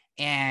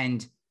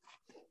 And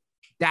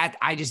that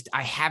I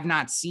have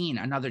not seen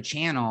another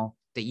channel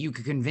that you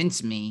could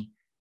convince me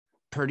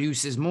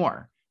produces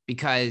more,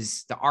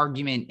 because the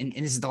argument, and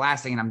this is the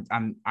last thing,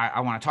 and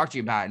I want to talk to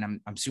you about, and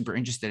I'm super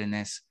interested in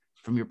this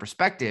from your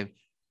perspective,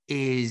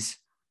 is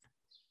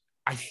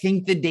I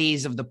think the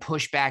days of the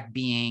pushback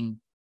being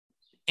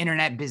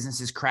internet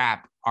business is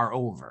crap are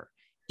over.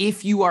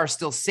 If you are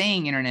still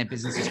saying internet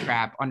business is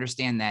crap,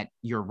 understand that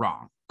you're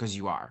wrong, because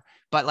you are.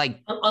 But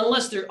like,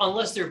 unless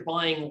they're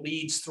buying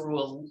leads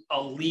through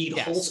a lead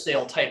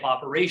wholesale type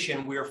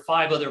operation where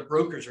 5 other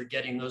brokers are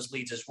getting those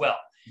leads as well.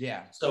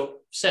 Yeah. So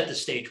set the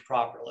stage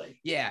properly.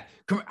 Yeah.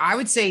 I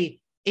would say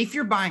if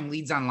you're buying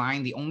leads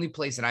online, the only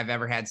place that I've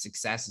ever had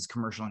success is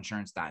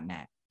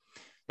commercialinsurance.net.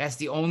 That's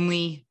the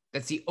only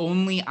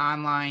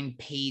online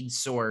paid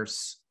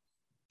source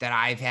that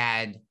I've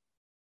had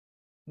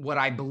what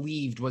I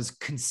believed was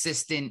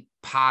consistent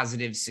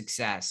positive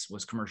success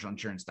was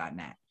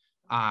commercialinsurance.net.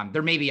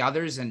 There may be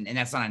others, and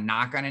that's not a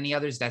knock on any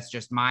others. That's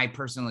just my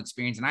personal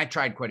experience. And I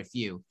tried quite a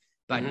few,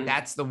 but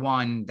that's the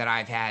one that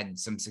I've had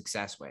some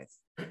success with.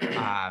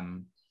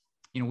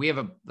 We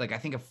have I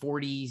think a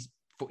 40s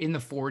in the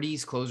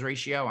 40s close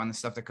ratio on the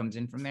stuff that comes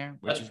in from there.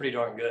 That's pretty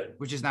darn good,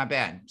 which is not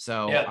bad.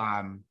 So,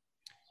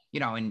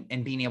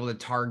 and being able to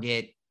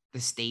target the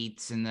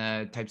states and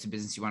the types of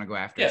business you want to go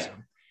after.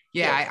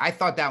 Yeah. So, I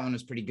thought that one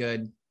was pretty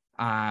good.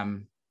 I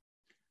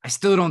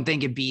still don't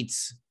think it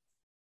beats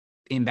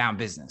inbound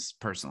business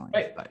personally,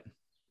 right. But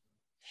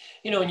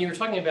when you were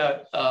talking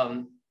about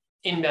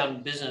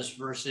inbound business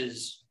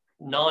versus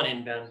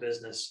non-inbound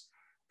business,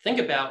 think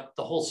about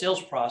the whole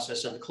sales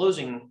process and the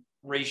closing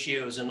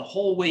ratios and the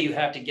whole way you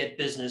have to get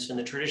business in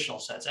the traditional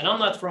sense. And I'm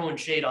not throwing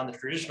shade on the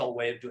traditional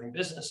way of doing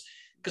business,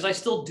 because I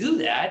still do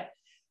that.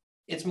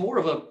 It's more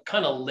of a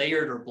kind of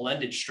layered or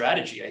blended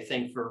strategy, I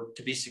think,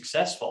 to be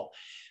successful.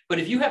 But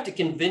if you have to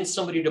convince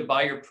somebody to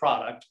buy your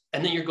product,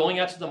 and then you're going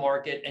out to the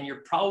market and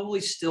you're probably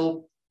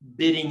still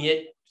bidding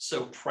it,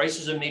 so price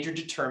is a major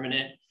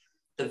determinant,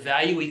 the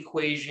value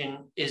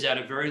equation is at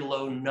a very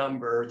low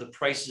number, the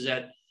price is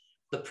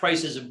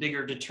a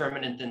bigger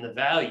determinant than the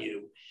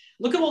value.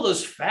 Look at all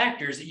those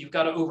factors that you've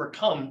got to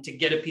overcome to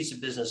get a piece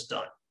of business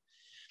done.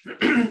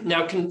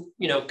 Now,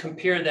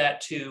 compare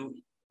that to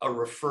a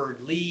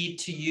referred lead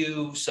to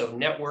you. So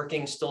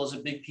networking still is a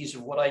big piece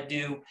of what I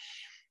do.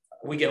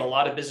 We get a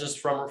lot of business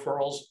from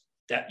referrals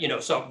that,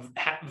 so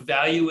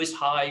value is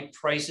high,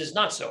 price is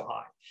not so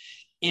high.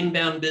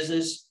 Inbound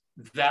business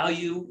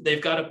value,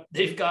 they've got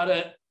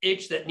a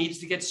itch that needs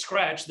to get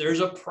scratched. There's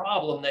a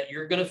problem that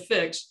you're going to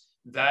fix.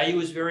 Value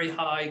is very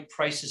high,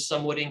 price is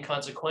somewhat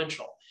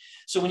inconsequential.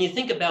 So when you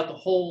think about the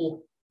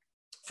whole,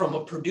 from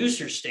a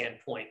producer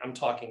standpoint, I'm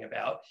talking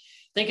about,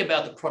 think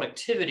about the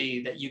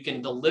productivity that you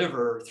can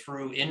deliver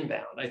through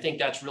inbound. I think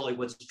that's really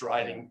what's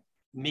driving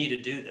me to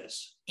do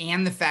this.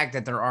 And the fact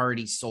that they're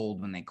already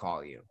sold when they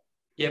call you.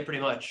 Yeah, pretty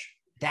much.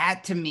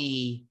 That to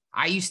me,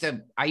 I used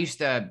to,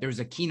 there was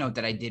a keynote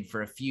that I did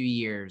for a few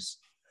years.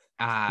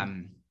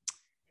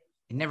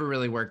 It never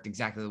really worked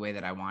exactly the way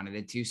that I wanted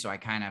it to. So I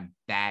kind of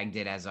bagged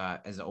it as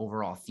an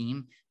overall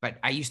theme, but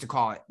I used to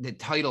call it, the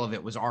title of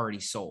it was Already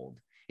Sold.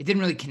 It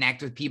didn't really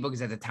connect with people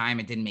because at the time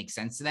it didn't make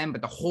sense to them.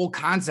 But the whole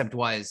concept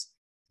was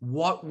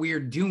what we're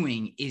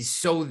doing is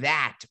so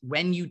that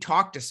when you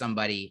talk to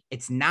somebody,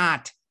 it's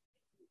not,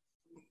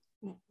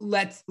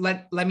 let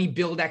me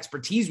build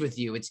expertise with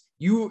you. It's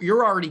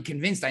you're already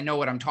convinced I know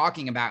what I'm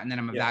talking about, and then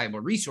I'm a valuable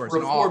resource.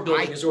 Rapport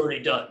building is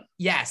already done.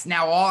 Yes.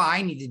 Now all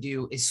I need to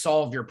do is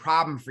solve your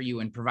problem for you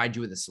and provide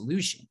you with a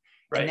solution.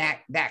 Right. And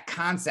that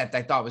concept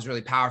I thought was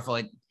really powerful.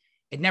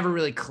 It never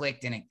really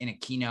clicked in a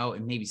keynote,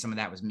 and maybe some of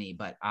that was me,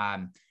 but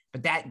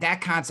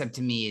that concept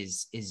to me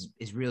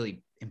is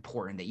really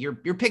important, that you're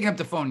picking up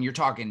the phone and you're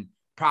talking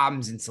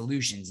problems and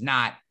solutions,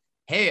 not,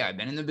 hey, I've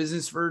been in the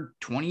business for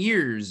 20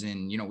 years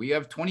and, we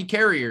have 20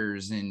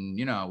 carriers and,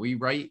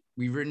 we've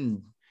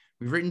written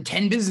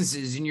 10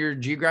 businesses in your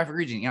geographic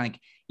region.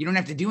 You don't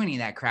have to do any of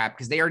that crap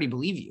because they already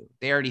believe you.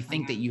 They already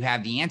think that you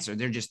have the answer.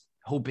 They're just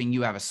hoping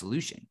you have a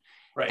solution.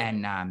 Right.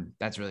 And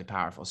that's really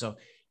powerful. So,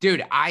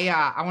 dude,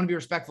 I want to be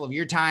respectful of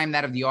your time,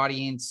 that of the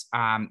audience.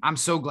 I'm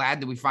so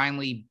glad that we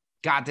finally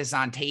got this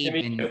on tape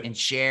and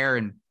share.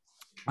 And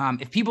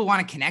if people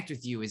want to connect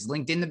with you, is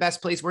LinkedIn the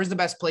best place? Where's the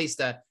best place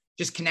to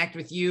just connect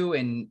with you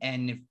and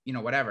if,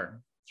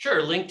 whatever?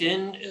 Sure.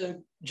 LinkedIn,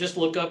 just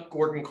look up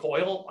Gordon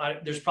Coyle.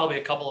 There's probably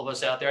a couple of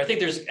us out there. I think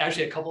there's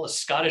actually a couple of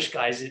Scottish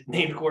guys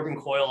named Gordon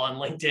Coyle on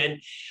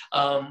LinkedIn.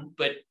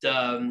 But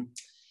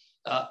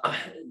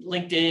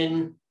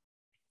LinkedIn,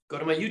 go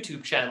to my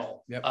YouTube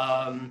channel. Yep.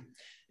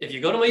 If you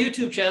go to my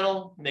YouTube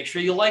channel, make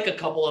sure you like a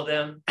couple of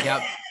them.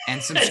 Yep.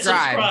 And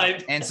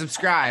subscribe. and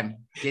subscribe.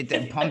 Get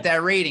them, pump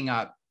that rating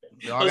up.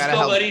 We all gotta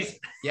help. Buddies.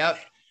 Yep.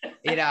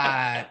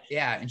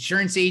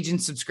 Insurance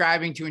agents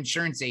subscribing to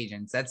insurance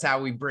agents. That's how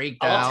we break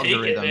the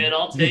algorithm. Take it, man.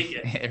 I'll take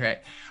it. Right.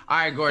 All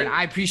right, Gordon.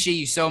 I appreciate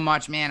you so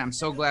much, man. I'm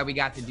so glad we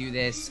got to do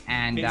this,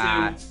 and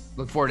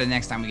look forward to the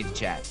next time we get to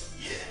chat.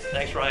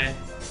 Thanks, Ryan.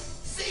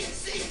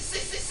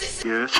 Yes.